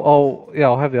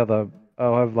 I'll have the other.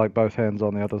 I'll have like both hands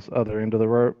on the other end of the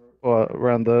rope, or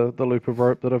around the loop of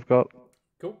rope that I've got.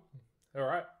 Cool. All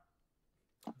right.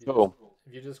 Cool.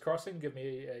 If you're just crossing, give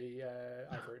me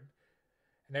either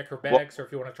an acrobatics, or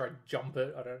if you want to try and jump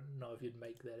it. I don't know if you'd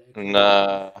make that.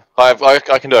 Nah,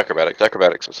 I can do acrobatics.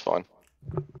 Acrobatics is fine.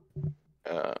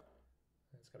 It's going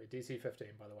to be DC 15,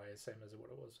 by the way, same as what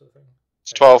it was for the thing.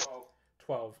 It's 12.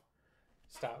 12.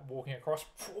 Start walking across.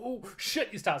 Oh, shit,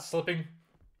 you start slipping.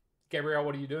 Gabriel,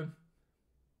 what are you doing?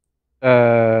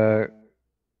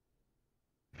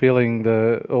 Feeling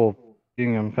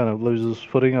him kind of loses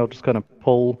footing, I'll just kind of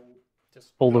pull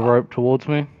the rope towards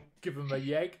me. Give him a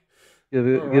yank. Give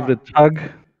it a tug.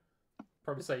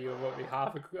 Probably say you won't be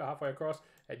halfway across,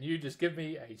 and you just give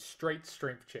me a straight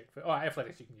strength check.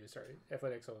 Athletics you can use, sorry.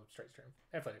 Athletics or straight strength.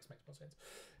 Athletics makes more sense.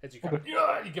 As you kind of,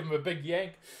 you give him a big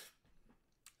yank.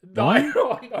 No.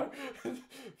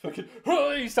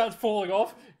 He starts falling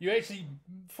off. You actually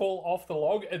fall off the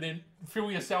log, and then feel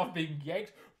yourself being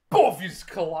yanked. Poof! You just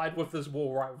collide with this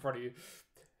wall right in front of you.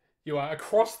 You are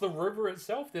across the river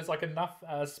itself. There's like enough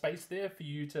space there for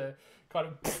you to kind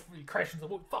of you crash into the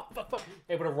wall. Fuck.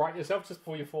 Able to right yourself just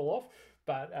before you fall off.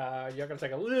 But you're going to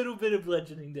take a little bit of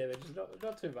bludgeoning damage.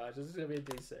 Not too much. It's going to be a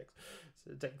D6.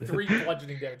 So take 3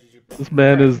 bludgeoning damage as you. This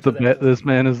man is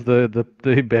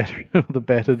the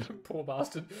battered poor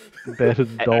bastard.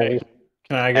 Battered doll.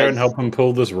 Can I go and help him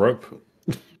pull this rope?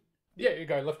 Yeah, you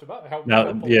go lift him up. Help now,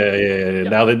 him yeah.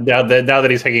 Now that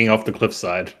he's hanging off the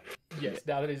cliffside. Yes,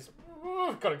 now that he's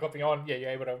got it clipping on, you're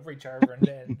able to reach over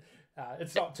and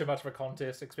it's not too much of a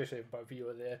contest, especially if both of you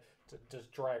are there to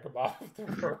just drag him off the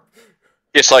rope.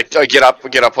 Yes, I get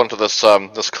up onto this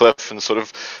this cliff and sort of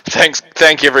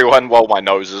thank everyone while my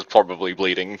nose is probably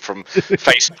bleeding from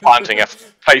face planting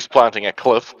a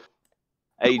cliff.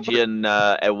 Aegean,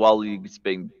 while he's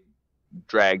being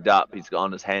dragged up, he's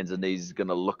on his hands and knees. He's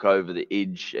gonna look over the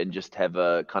edge and just have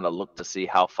a kind of look to see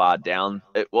how far down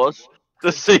it was,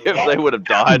 to see if they would have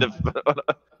died.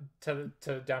 Down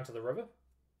to the river.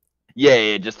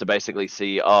 Yeah, just to basically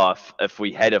see, if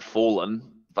we had have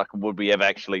fallen, like, would we have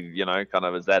actually, kind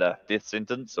of, is that a death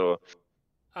sentence or?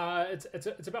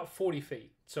 It's about 40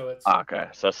 feet, so it's okay.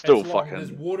 So still it's fucking.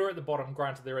 There's water at the bottom.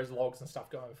 Granted, there is logs and stuff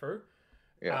going through.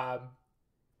 Yeah.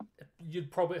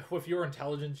 you'd probably, with your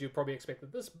intelligence, you'd probably expect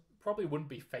that this probably wouldn't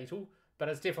be fatal, but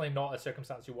it's definitely not a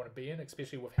circumstance you want to be in,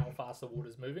 especially with how fast the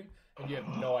water's moving, and you have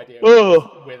no idea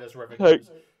where this river goes.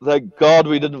 Thank God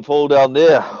we didn't fall down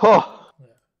there. Oh.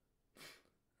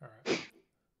 All right.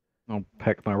 I'll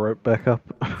pack my rope back up.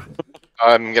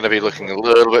 I'm gonna be looking a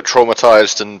little bit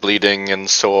traumatized and bleeding and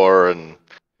sore and.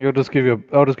 I'll just give you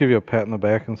a pat in the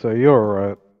back and say you're all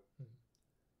right.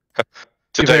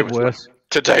 Today You've had worse.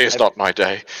 Today is not my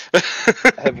day.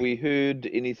 Have we heard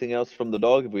anything else from the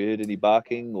dog? Have we heard any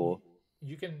barking or?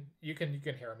 You can hear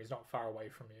him. He's not far away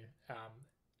from you,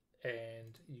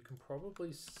 and you can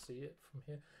probably see it from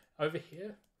here. Over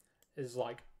here is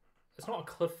like, it's not a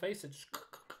cliff face. It's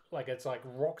it's like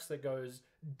rocks that goes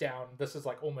down. This is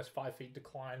like almost 5 feet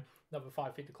decline, another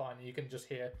 5 feet decline, and you can just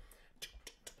hear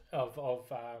of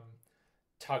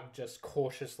Tug just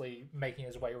cautiously making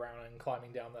his way around and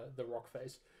climbing down the rock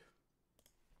face.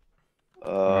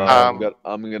 I'm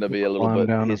gonna be a little Climb bit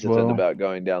down as hesitant well. about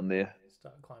going down there.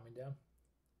 Start climbing down.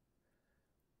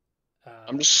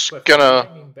 I'm just Swift, gonna-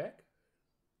 hanging back.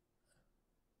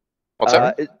 What's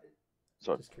that?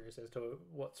 Sorry. Just curious as to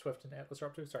what Swift and Atlas are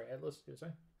up to. Sorry, Atlas, you were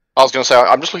saying? I was gonna say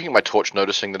I'm just looking at my torch,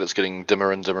 noticing that it's getting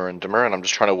dimmer and dimmer and dimmer, and I'm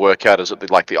just trying to work out: is it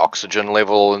like the oxygen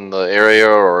level in the area,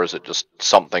 or is it just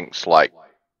something's like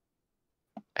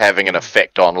having an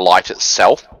effect on light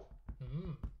itself?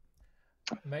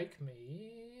 Make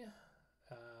me.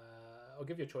 I'll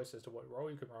give you a choice as to what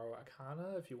roll. You can roll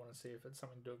Arcana if you want to see if it's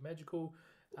something to do with magical.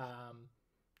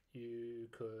 You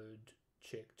could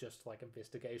check just like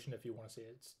investigation if you want to see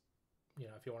it's,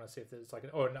 if you want to see if there's like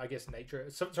I guess nature.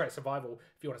 Sorry, survival.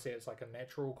 If you want to see it's like a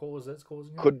natural cause that's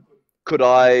causing it. Could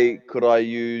I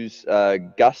use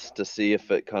Gust to see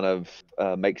if it kind of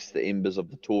makes the embers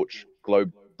of the torch glow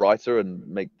brighter and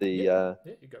make the yeah,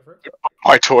 you go for it.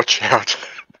 My torch out.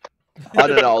 I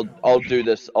don't know. I'll do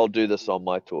this. I'll do this on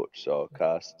my torch. So I'll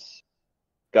cast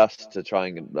Gust to try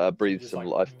and breathe Just, some like,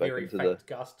 life back very into faint the.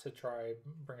 gust to try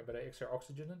bring a bit of extra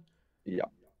oxygen in. Yeah.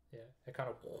 Yeah, it kind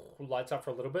of lights up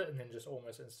for a little bit and then just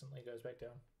almost instantly goes back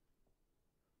down.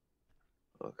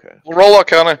 Okay. We'll roll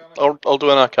Arcana. I'll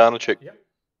do an Arcana check. Yep.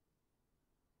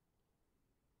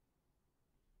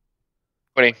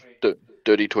 20.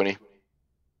 Dirty 20.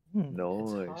 It's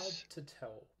hard Nice. to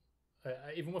tell,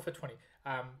 even with a 20.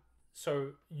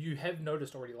 So you have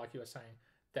noticed already, like you were saying,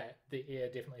 that the air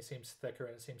definitely seems thicker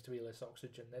and it seems to be less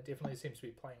oxygen. That definitely seems to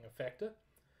be playing a factor.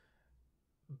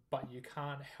 But you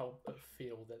can't help but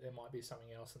feel that there might be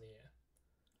something else in the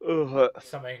air.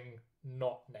 Something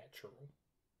not natural.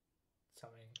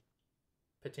 Something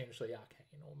potentially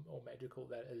arcane or magical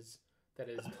that is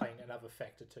playing another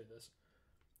factor to this.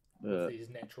 With these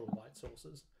natural light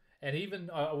sources. And even,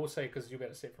 I will say, because you're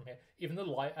better to see it from here, even the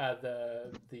light,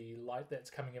 the light that's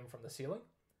coming in from the ceiling,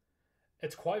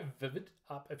 it's quite vivid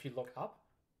up if you look up,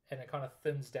 and it kind of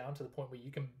thins down to the point where you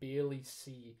can barely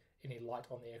see any light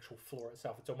on the actual floor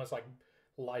itself. It's almost like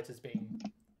light is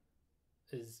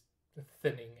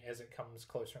thinning as it comes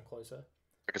closer and closer.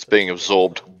 Like it's being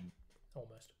absorbed.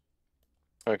 Almost.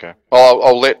 Okay. Well,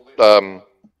 I'll let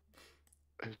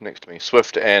who's next to me?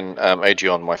 Swift and AG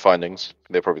on my findings.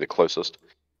 They're probably the closest.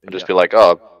 I'll just be like,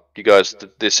 oh, you guys,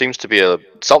 there seems to be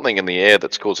something in the air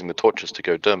that's causing the torches to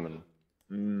go dim,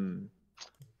 and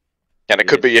it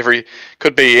could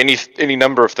be any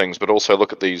number of things. But also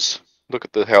look at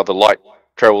how the light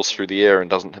travels through the air and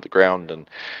doesn't hit the ground. And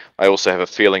I also have a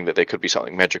feeling that there could be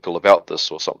something magical about this,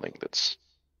 or something that's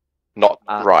not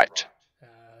right.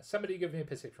 Somebody give me a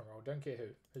perception roll. Don't care who.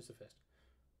 Who's the first?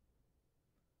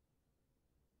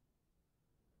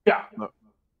 Yeah.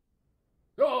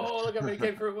 Oh, look at me,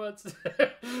 came through once.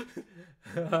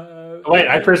 Wait,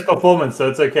 I pressed performance, so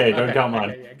it's okay. Don't count mine.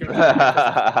 Okay,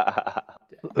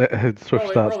 yeah, Swift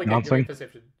starts dancing.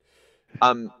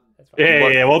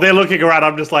 Yeah. Well, they're looking around.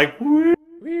 I'm just like, woo.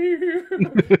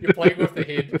 You're playing with the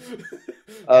head.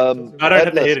 I don't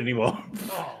have the head anymore.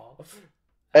 Oh.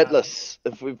 Atlas,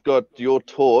 if we've got your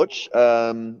torch,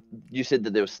 you said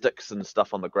that there were sticks and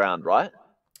stuff on the ground, right?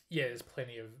 Yeah, there's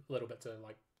plenty of little bits of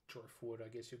like driftwood, I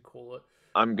guess you'd call it.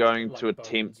 I'm going Like to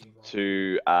attempt bones and rocks.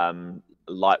 to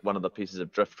light one of the pieces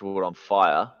of driftwood on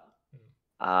fire.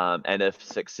 And if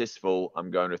successful,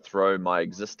 I'm going to throw my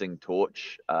existing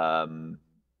torch.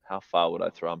 How far would I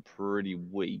throw? I'm pretty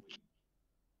weak.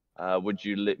 Would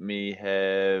you let me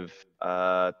have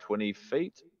 20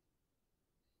 feet?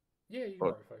 Yeah, you can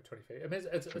go for 20 feet. I mean,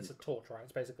 it's a torch, right?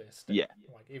 It's basically a stick. Yeah.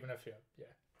 Like, even if you're,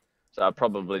 So I'll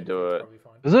probably 20 do feet's it. probably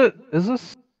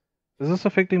fine. Is this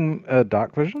affecting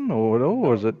dark vision or at all,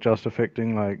 or is it just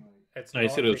affecting like? It's No, you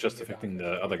not said it was affecting just your affecting dark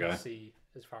the vision. other You can guy. see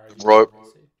as far as you Right. can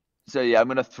see. So yeah, I'm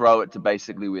gonna throw it to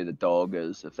basically where the dog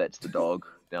is, if that's the dog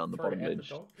down the Throw it bottom at the ledge.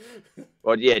 dog.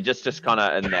 Well, yeah, just kind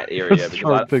of in that area Just because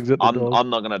throwing things at the dog. I'm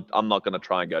not gonna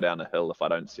try and go down a hill if I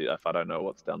don't know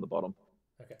what's down the bottom.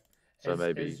 Okay. So as,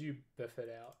 maybe as you biff it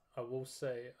out, I will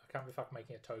say I can't be fucking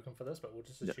making a token for this, but we'll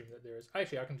just assume that there is.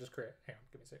 Actually, I can just create. Hang on,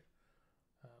 give me a sec.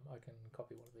 I can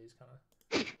copy one of these kind of.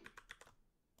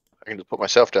 I can just put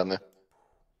myself down there.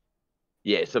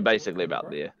 yeah. So basically about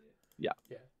there. Yeah.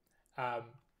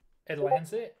 It lands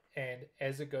there, and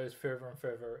as it goes further and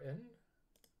further in.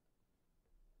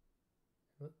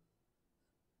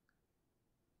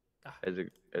 As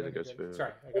it goes further.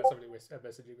 Sorry, I got somebody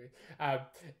messaging me.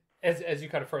 As you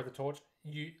kind of throw the torch,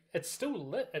 it's still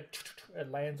lit. It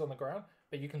lands on the ground,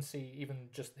 but you can see even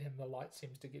just then the light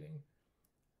seems to getting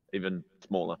Even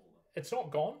smaller. It's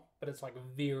not gone, but it's like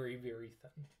very, very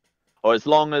thin. Or as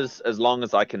long as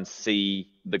I can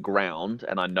see the ground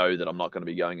and I know that I'm not going to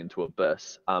be going into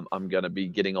abyss, I'm going to be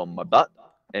getting on my butt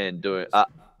and doing.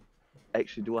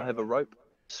 Actually, do I have a rope?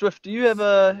 Swift, do you have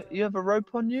a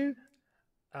rope on you?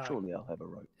 Surely I'll have a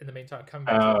rope. In the meantime, come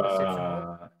back to the perception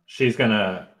roll. She's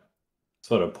gonna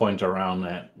sort of point around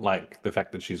that, like the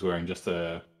fact that she's wearing just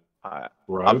a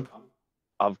robe.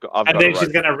 I've got and a then rope.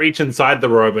 she's gonna reach inside the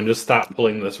robe and just start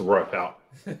pulling this rope out,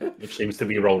 which seems to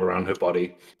be rolled around her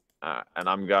body. And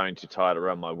I'm going to tie it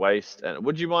around my waist. And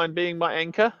would you mind being my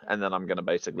anchor? And then I'm going to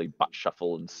basically butt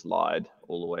shuffle and slide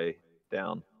all the way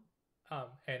down.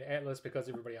 And Atlas, because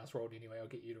everybody else rolled anyway, I'll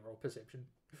get you to roll perception.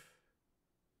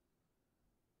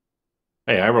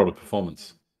 Hey, I rolled a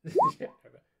performance. Yeah,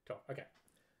 okay.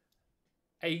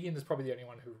 Aegon is probably the only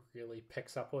one who really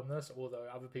picks up on this, although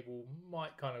other people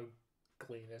might kind of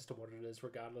glean as to what it is,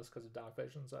 regardless, because of dark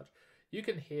vision and such. You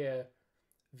can hear,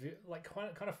 like,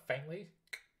 kind of faintly,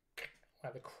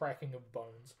 like the cracking of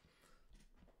bones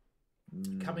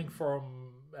coming from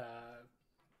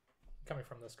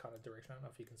this kind of direction. I don't know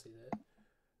if you can see that.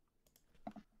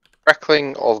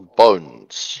 Crackling of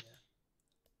bones.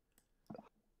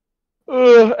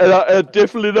 And I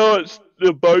definitely know it's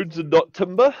the bones and not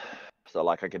timber. So,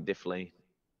 like, I can definitely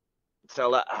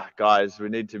tell that, guys, we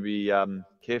need to be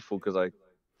careful because I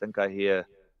think I hear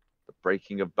the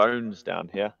breaking of bones down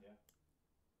here.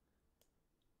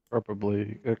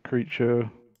 Probably a creature.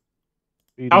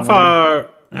 How far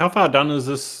down is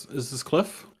this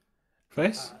cliff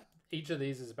face? Each of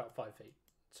these is about 5 feet,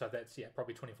 so that's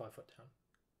probably 25 foot down.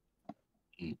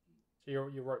 So your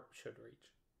rope should reach.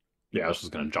 Yeah, I was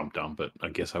just gonna jump down, but I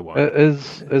guess I won't.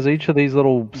 Is each of these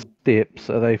little steps,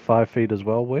 are they 5 feet as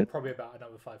well, Wet? Probably about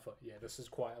another 5 foot. Yeah, this is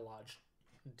quite a large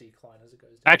decline as it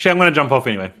goes down. Actually, I'm gonna jump off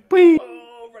anyway. Whee!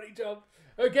 Oh, running jump.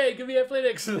 Okay, give me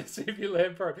athletics. Let's see if you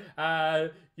land pro.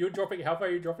 You're dropping. How far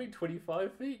are you dropping?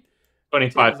 25 feet.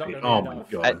 25 10 is feet. not Oh gonna be my enough.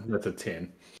 god, that's a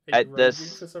 10. At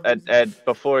this,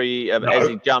 before he, as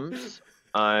he jumps,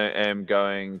 I am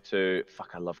going to.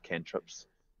 Fuck, I love cantrips.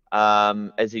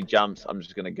 As he jumps, I'm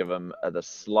just going to give him the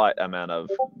slight amount of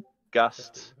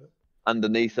gust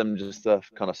underneath him just to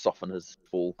kind of soften his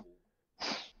fall.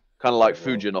 Kind of like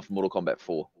Fujin off Mortal Kombat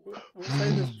 4. We'll say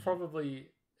this probably,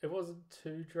 it wasn't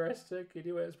too drastic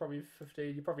anyway. It's probably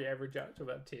 15. You probably average out to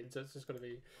about 10, so it's just going to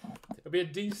be, it'll be a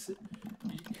decent.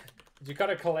 You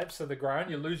kind of collapse to the ground,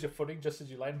 you lose your footing just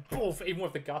as you land. Poof, even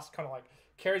with the gust, kind of like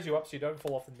carries you up so you don't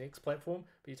fall off the next platform.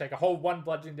 But you take a whole 1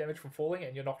 bludgeoning damage from falling,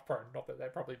 and you're knocked prone. Not that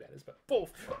that probably matters, but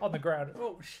poof on the ground.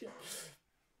 Oh shit!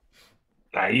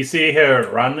 You see her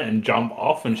run and jump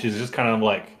off, and she's just kind of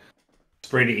like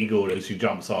spread-eagled as she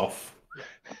jumps off,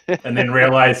 and then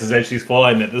realizes as she's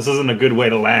falling that this isn't a good way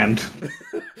to land,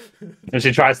 and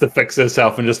she tries to fix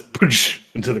herself and just push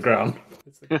into the ground.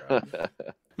 It's the ground.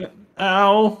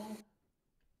 Ow!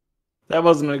 That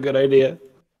wasn't a good idea.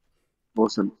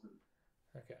 Awesome.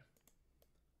 Okay.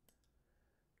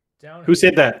 Down. Who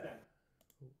said that?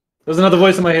 There's another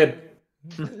voice in my head.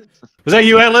 Was that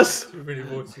you, Atlas? Too many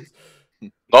voices.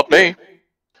 Not me.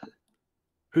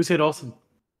 Who said awesome?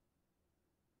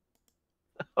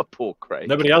 Oh, poor Craig.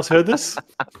 Nobody else heard this?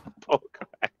 Poor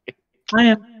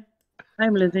Craig.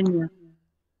 I'm Lavinia.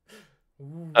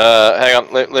 Hang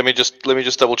on. Let me just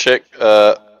double check.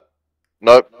 Nope.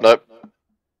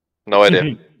 No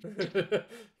idea.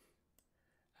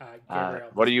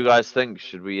 What do you guys think?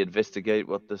 Should we investigate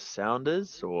what this sound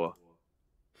is, or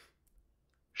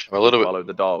should I'm a little we bit follow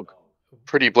the dog?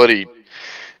 pretty bloody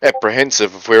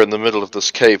apprehensive if we're in the middle of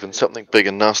this cave and something big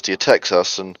and nasty attacks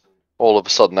us, and all of a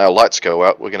sudden our lights go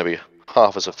out. We're going to be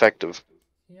half as effective.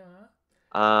 Yeah.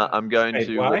 I'm going Wait,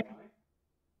 to why?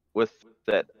 with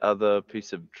that other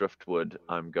piece of driftwood.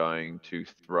 I'm going to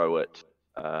throw it.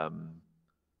 1,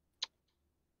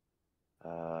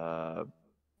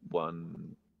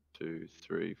 2, 2,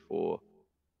 3, 4.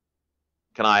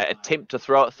 Can I attempt to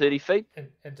throw it 30 feet?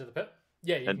 Into the pit?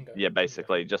 Yeah, you can go. Yeah,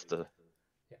 basically, just to.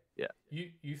 Yeah.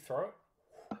 You throw it.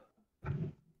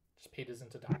 Just peters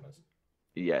into darkness.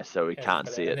 Yeah, so we can't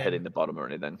see it then hitting the bottom or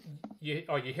anything. You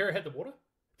hear it hit the water?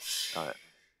 Alright.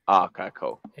 Oh, okay,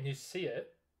 cool. And you see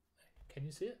it. Can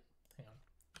you see it? Hang on.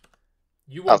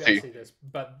 You won't be able to see this,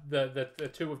 but the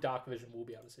two with dark vision will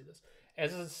be able to see this.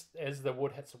 As the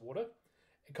wood hits the water,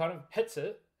 it kind of hits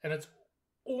it, and it's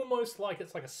almost like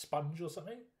it's like a sponge or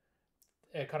something.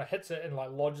 It kind of hits it and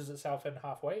like lodges itself in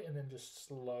halfway, and then just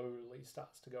slowly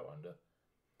starts to go under.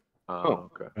 Oh,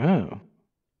 okay. Oh.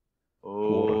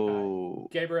 Oh.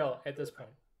 Gabriel, at this point,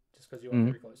 just because you are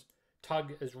very close,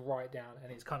 Tug is right down,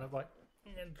 and he's kind of like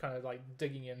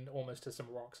digging in almost to some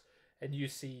rocks, and you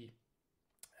see,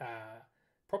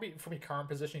 probably from your current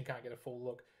position, you can't get a full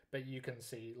look, but you can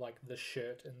see like the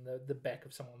shirt and the back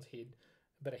of someone's head,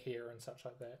 a bit of hair and such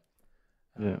like that.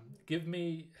 Give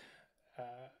me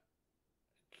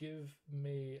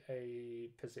a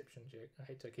perception check. I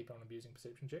hate to keep on abusing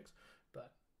perception checks,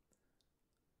 but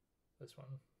this one.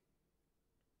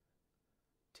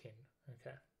 10.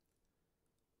 Okay.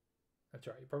 That's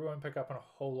right. You probably won't pick up on a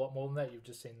whole lot more than that. You've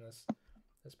just seen this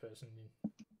person.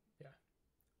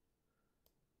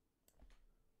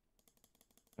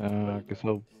 I guess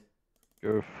I'll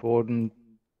go forward and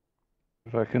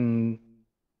if I can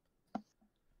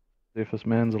see if this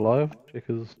man's alive, check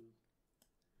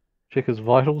his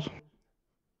vitals.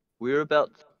 We're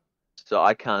about. So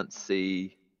I can't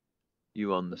see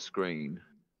you on the screen.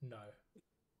 No.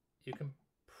 You can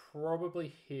probably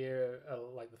hear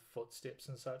like the footsteps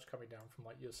and such coming down from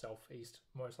like your southeast,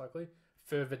 most likely.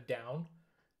 Further down,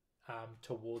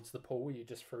 towards the pool, you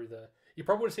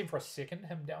probably would have seen for a second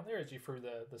him down there as you threw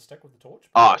the stick with the torch.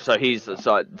 Oh, so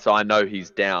so I know he's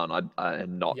down.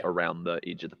 And not around the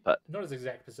edge of the pit. Not his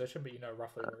exact position, but you know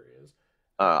roughly where he is.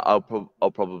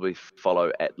 I'll probably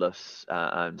follow Atlas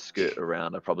and skirt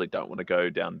around. I probably don't want to go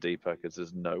down deeper because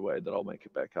there's no way that I'll make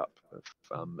it back up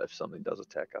if something does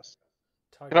attack us.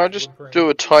 Can I just do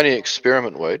a tiny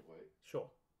experiment, Wade? Sure.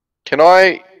 Can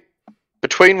I,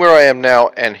 between where I am now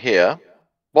and here,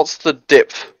 what's the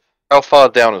depth? How far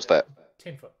down is that?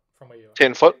 10 foot from where you are.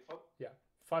 10 foot? Yeah.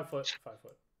 5 foot, 5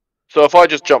 foot. So if I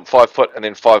just jump 5 foot and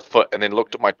then 5 foot and then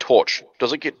looked at my torch,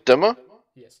 does it get dimmer?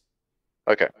 Yes.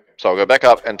 Okay. So I'll go back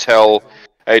up and tell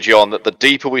Aegon that the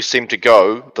deeper we seem to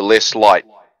go, the less light.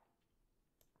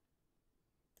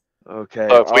 Okay.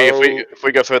 So if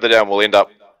we go further down, we'll end up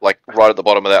like right at the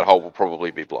bottom of that hole. We'll probably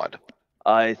be blind.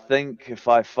 I think if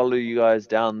I follow you guys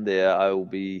down there, I will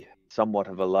be somewhat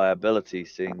of a liability,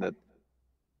 seeing that.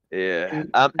 Yeah.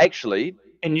 Actually.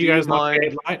 And you guys not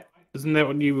get light? Isn't that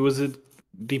what you wizard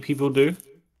people do?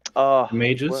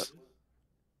 Mages.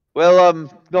 Well, I'm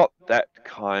not that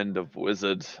kind of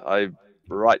wizard. I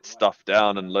write stuff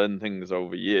down and learn things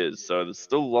over years, so there's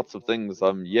still lots of things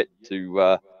I'm yet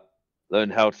to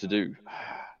learn how to do.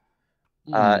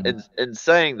 In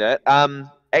saying that,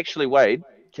 actually, Wade,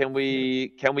 can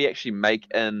we actually make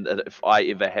if I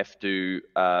ever have to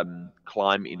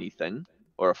climb anything,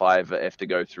 or if I ever have to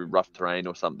go through rough terrain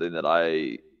or something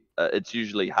that it's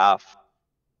usually half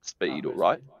speed,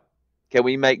 right? Can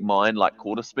we make mine like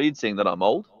quarter speed, seeing that I'm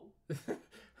old?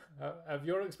 If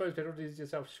you're exposed penalties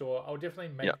yourself, sure. I'll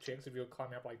definitely make checks if you're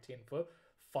climbing up like 10 foot.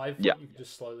 5 foot, you can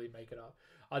just slowly make it up.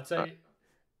 I'd say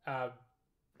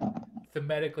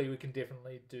thematically we can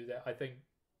definitely do that. I think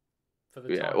for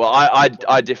the time. Well,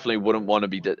 I definitely wouldn't want to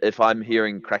be if I'm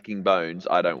hearing cracking bones.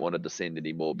 I don't want to descend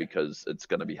anymore because it's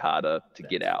going to be harder to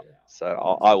get out. So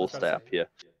I will stay up here.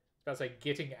 I was say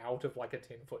getting out of like a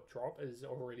 10-foot drop is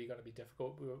already going to be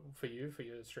difficult for your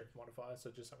strength modifier,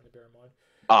 so just something to bear in mind.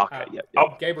 Okay, yeah.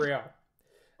 Gabriel.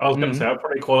 I was going to say, I'd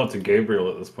probably call out to Gabriel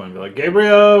at this point and be like,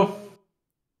 Gabriel!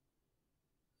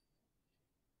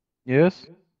 Yes?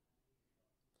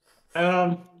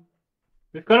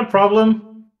 We've got a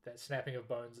problem. That snapping of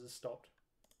bones has stopped.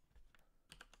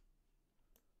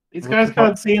 These guys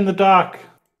can't see in the dark.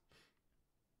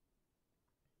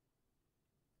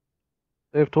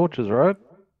 They have torches, right?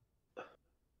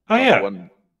 Oh, yeah.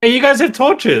 Hey, you guys have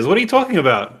torches. What are you talking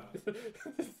about?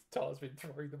 Tyler's been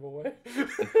throwing them away.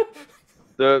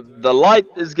 The light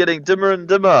is getting dimmer and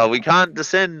dimmer. We can't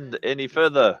descend any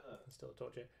further. Still a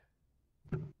torch.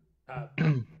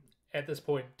 At this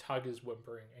point, Tug is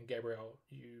whimpering, and Gabriel,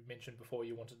 you mentioned before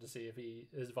you wanted to see if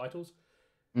his vitals.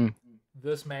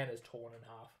 This man is torn in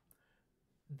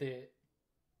half.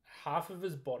 Half of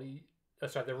his body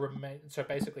So so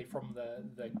basically from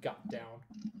the gut down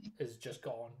is just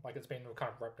gone. Like it's been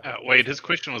kind of ripped out. Wait, his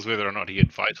question was whether or not he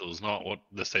had vitals, not what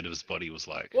the state of his body was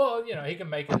like. Well, he can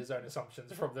make his own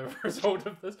assumptions from the result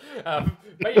of this.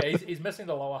 But yeah, he's missing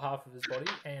the lower half of his body,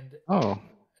 and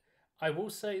I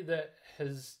will say that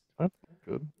his that's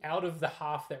good. Out of the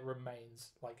half that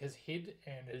remains, like his head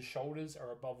and his shoulders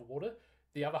are above water.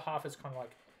 The other half is kind of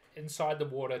like inside the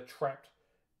water, trapped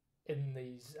in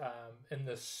these in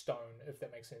this stone, if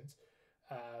that makes sense.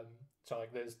 So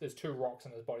like there's two rocks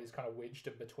and his body's kind of wedged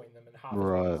in between them, and half his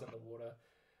body's in the water.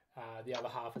 The other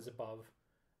half is above.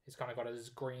 He's kind of got his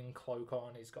green cloak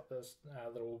on. He's got this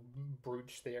little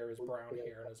brooch there, his brown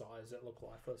hair and his eyes that look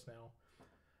lifeless now.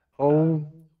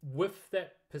 With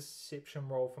that perception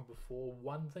roll from before,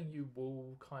 one thing you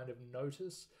will kind of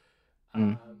notice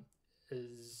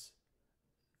is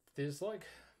there's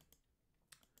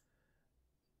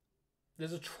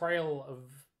a trail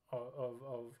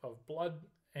of blood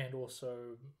and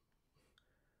also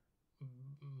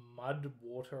mud,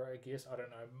 water, I guess. I don't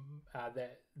know.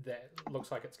 That looks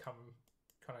like it's come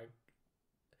kind of.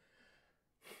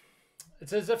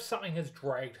 It's as if something has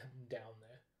dragged him down there.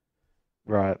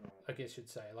 Right. I guess you'd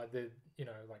say like there's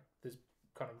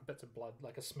kind of bits of blood,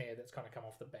 like a smear that's kind of come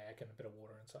off the back, and a bit of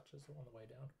water and such is on the way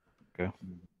down. Okay.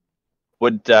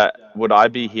 Would I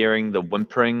be hearing the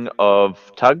whimpering of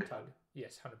Tug? Tug,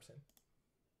 yes, 100%.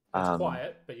 It's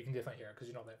quiet, but you can definitely hear it because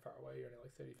you're not that far away. You're only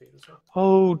like 30 feet or so.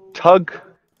 Oh,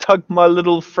 Tug, my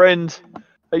little friend,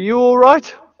 are you all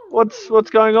right? What's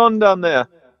going on down there?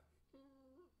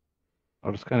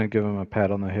 I'll just kind of give him a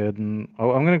pat on the head, and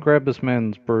I'm going to grab this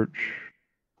man's brooch.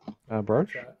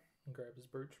 Brooch? And grab his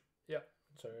brooch. Yep.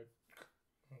 So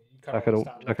you kind of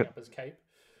start lifting up his cape.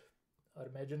 I'd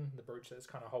imagine the brooch that's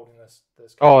kind of holding this.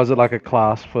 Oh, is it like a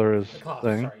clasp for his thing?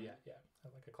 Sorry, yeah,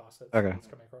 like a clasp that's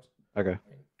coming across. Okay.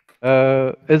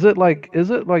 Is it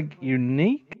like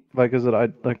unique? Like, is it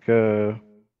like would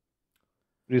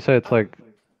you say it's like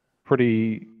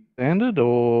pretty standard,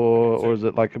 or is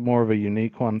it like more of a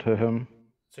unique one to him?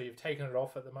 So you've taken it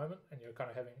off at the moment, and you're kind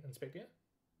of inspecting it.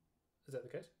 Is that the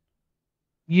case?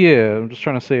 Yeah, I'm just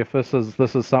trying to see if this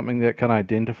is something that can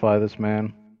identify this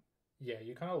man. Yeah,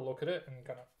 you kind of look at it and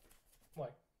kind of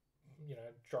like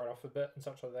dry it off a bit and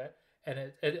such like that, and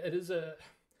it is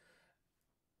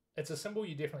it's a symbol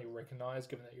you definitely recognize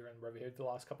given that you're in Riverhead the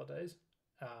last couple of days,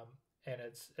 and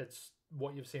it's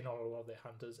what you've seen on a lot of their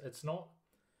hunters. It's not.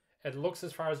 It looks,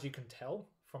 as far as you can tell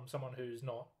from someone who's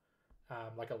not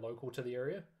like a local to the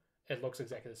area, it looks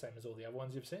exactly the same as all the other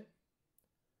ones you've seen.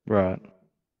 Right.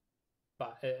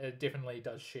 But it definitely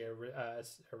does share a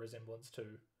resemblance to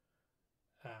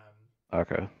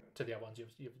okay. to the other ones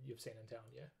you've seen in town.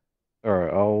 Yeah. All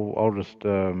right. I'll just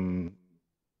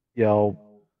I'll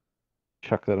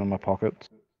chuck that in my pocket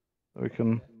so we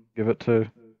can give it to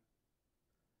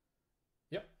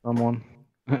someone.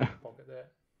 Pocket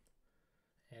that.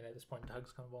 And at this point,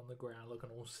 Doug's kind of on the ground looking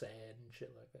all sad and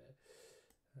shit like that.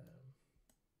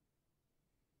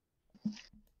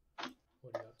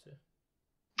 What are you up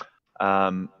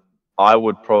to? I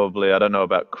would probably, I don't know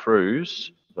about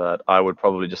Cruz, but I would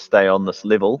probably just stay on this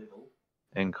level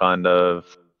and kind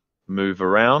of move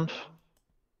around,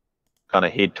 kind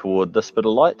of head toward this bit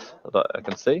of light that I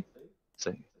can see.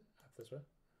 Up this way?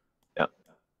 Yeah.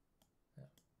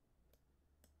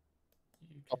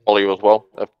 I'll follow you as well,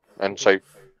 and say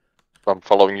I'm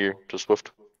following you to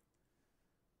Swift.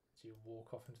 As you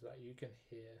walk off into that, you can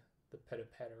hear the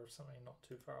pitter-patter of something not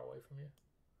too far away from you.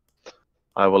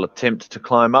 I will attempt to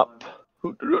climb up.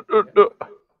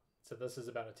 So this is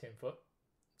about a 10-foot.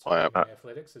 So I am.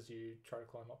 Athletics as you try to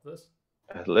climb up this.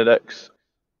 Athletics.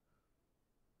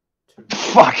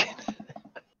 Fucking.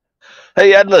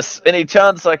 Hey, Atlas, any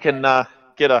chance I can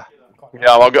get a?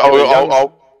 Yeah,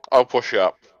 I'll push you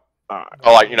up.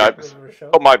 I'll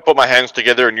put my hands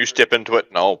together and you step into it,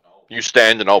 and you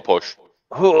stand and I'll push.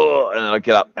 And then I'll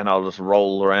get up and I'll just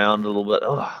roll around a little bit.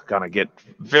 Oh, gonna get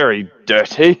very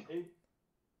dirty.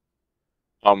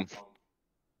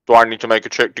 Do I need to make a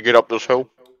check to get up this hill?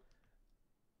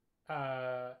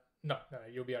 No,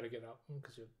 you'll be able to get up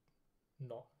because you're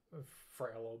not a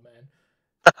frail old man.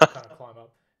 Kind of climb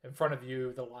up. In front of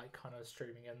you, the light kind of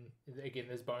streaming in. Again,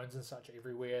 there's bones and such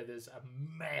everywhere. There's a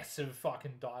massive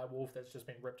fucking direwolf that's just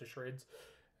been ripped to shreds.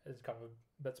 There's kind of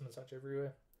bits and such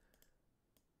everywhere.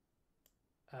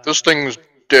 This thing's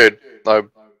dead.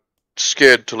 I'm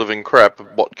scared to living crap of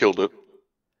what killed it.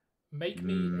 Make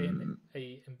me an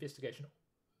investigation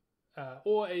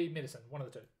or a medicine, one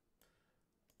of the two.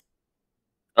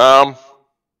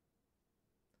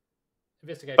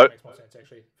 Investigation makes more sense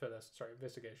actually for this. Sorry,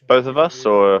 investigation. Both of us,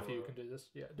 or if you can do this,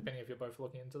 yeah, depending if you're both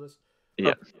looking into this.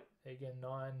 Yeah. Again,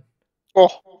 9.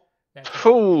 Oh,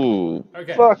 Natural. Ooh,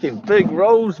 Okay. fucking big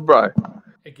rolls, bro.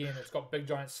 Again, it's got big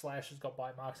giant slash. It's got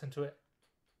bite marks into it.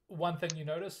 One thing you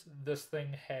notice: this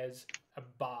thing has a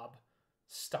barb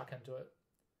stuck into it.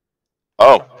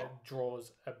 oh. Something that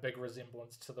draws a big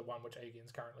resemblance to the one which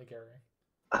Aegon's currently carrying.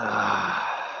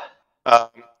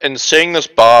 In seeing this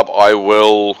barb, I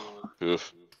will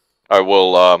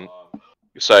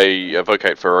say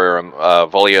evocate Ferrerum,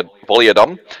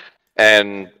 Voliodon,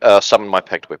 and summon my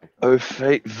pact weapon. Oh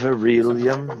fate,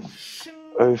 Virilium.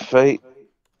 Oh fate.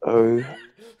 Oh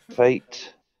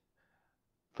fate.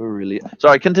 Virilium.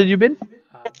 Sorry, continue, Ben.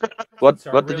 What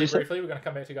Sorry, did really you say? briefly, we're going to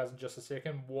come back to you guys in just a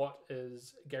second. What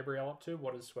is Gabriel up to?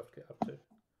 What is Swift up to?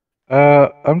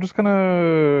 I'm just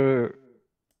gonna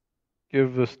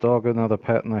give this dog another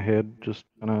pat in the head, just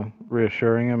kind of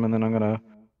reassuring him, and then I'm gonna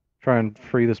try and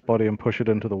free this body and push it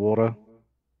into the water.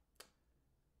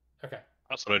 Okay.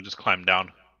 That's what I just climbed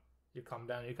down. You come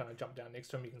down, you kind of jump down next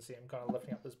to him, you can see him kind of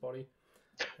lifting up this body.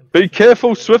 Be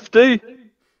careful, Swifty.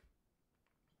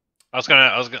 I was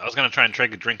gonna try and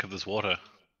take a drink of this water.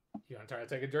 You want to try to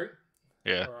take a drink?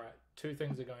 Yeah. All right. 2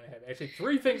 things are going to happen. Actually,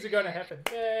 3 things are going to happen.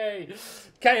 Yay!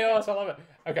 Chaos. I love it.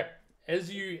 Okay.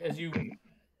 As you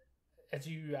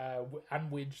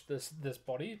unwedge this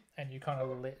body and you kind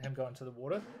of let him go into the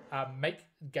water, make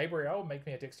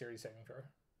me a dexterity saving throw.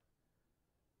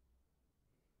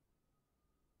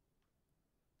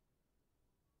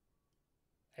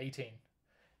 18.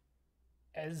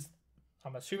 As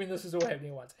I'm assuming this is all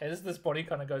happening at once. As this body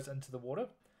kind of goes into the water,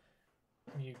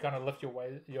 and you kind of lift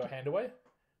your hand away,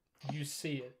 you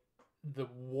see it. The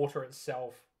water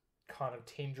itself kind of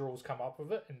tendrils come up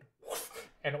with it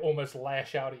and almost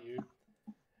lash out at you.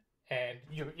 And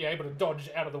you're able to dodge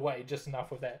out of the way just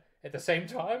enough with that. At the same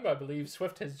time, I believe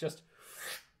Swift has just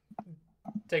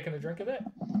taken a drink of that.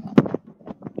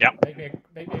 Yep. Make me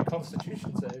a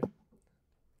Constitution save.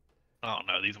 Oh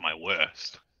no, these are my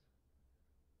worst.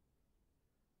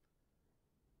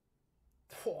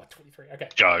 23. Okay.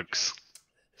 Jokes.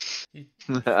 You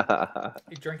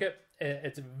drink it.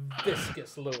 It's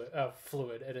viscous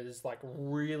fluid. It is like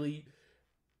really.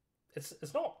 It's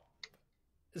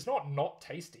not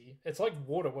tasty. It's like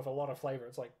water with a lot of flavor.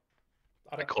 It's like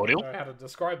I don't know how to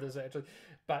describe this actually,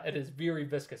 but it is very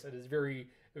viscous. It is very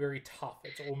very tough.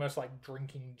 It's almost like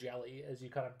drinking jelly as you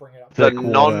kind of bring it up. The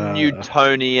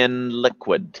non-Newtonian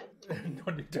liquid.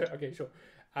 Okay, sure.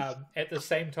 At the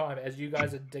same time, as you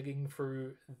guys are digging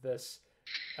through this,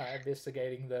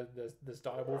 investigating this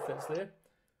direwolf that's there,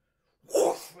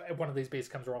 one of these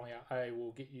beasts comes rolling out. I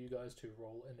will get you guys to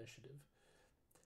roll initiative.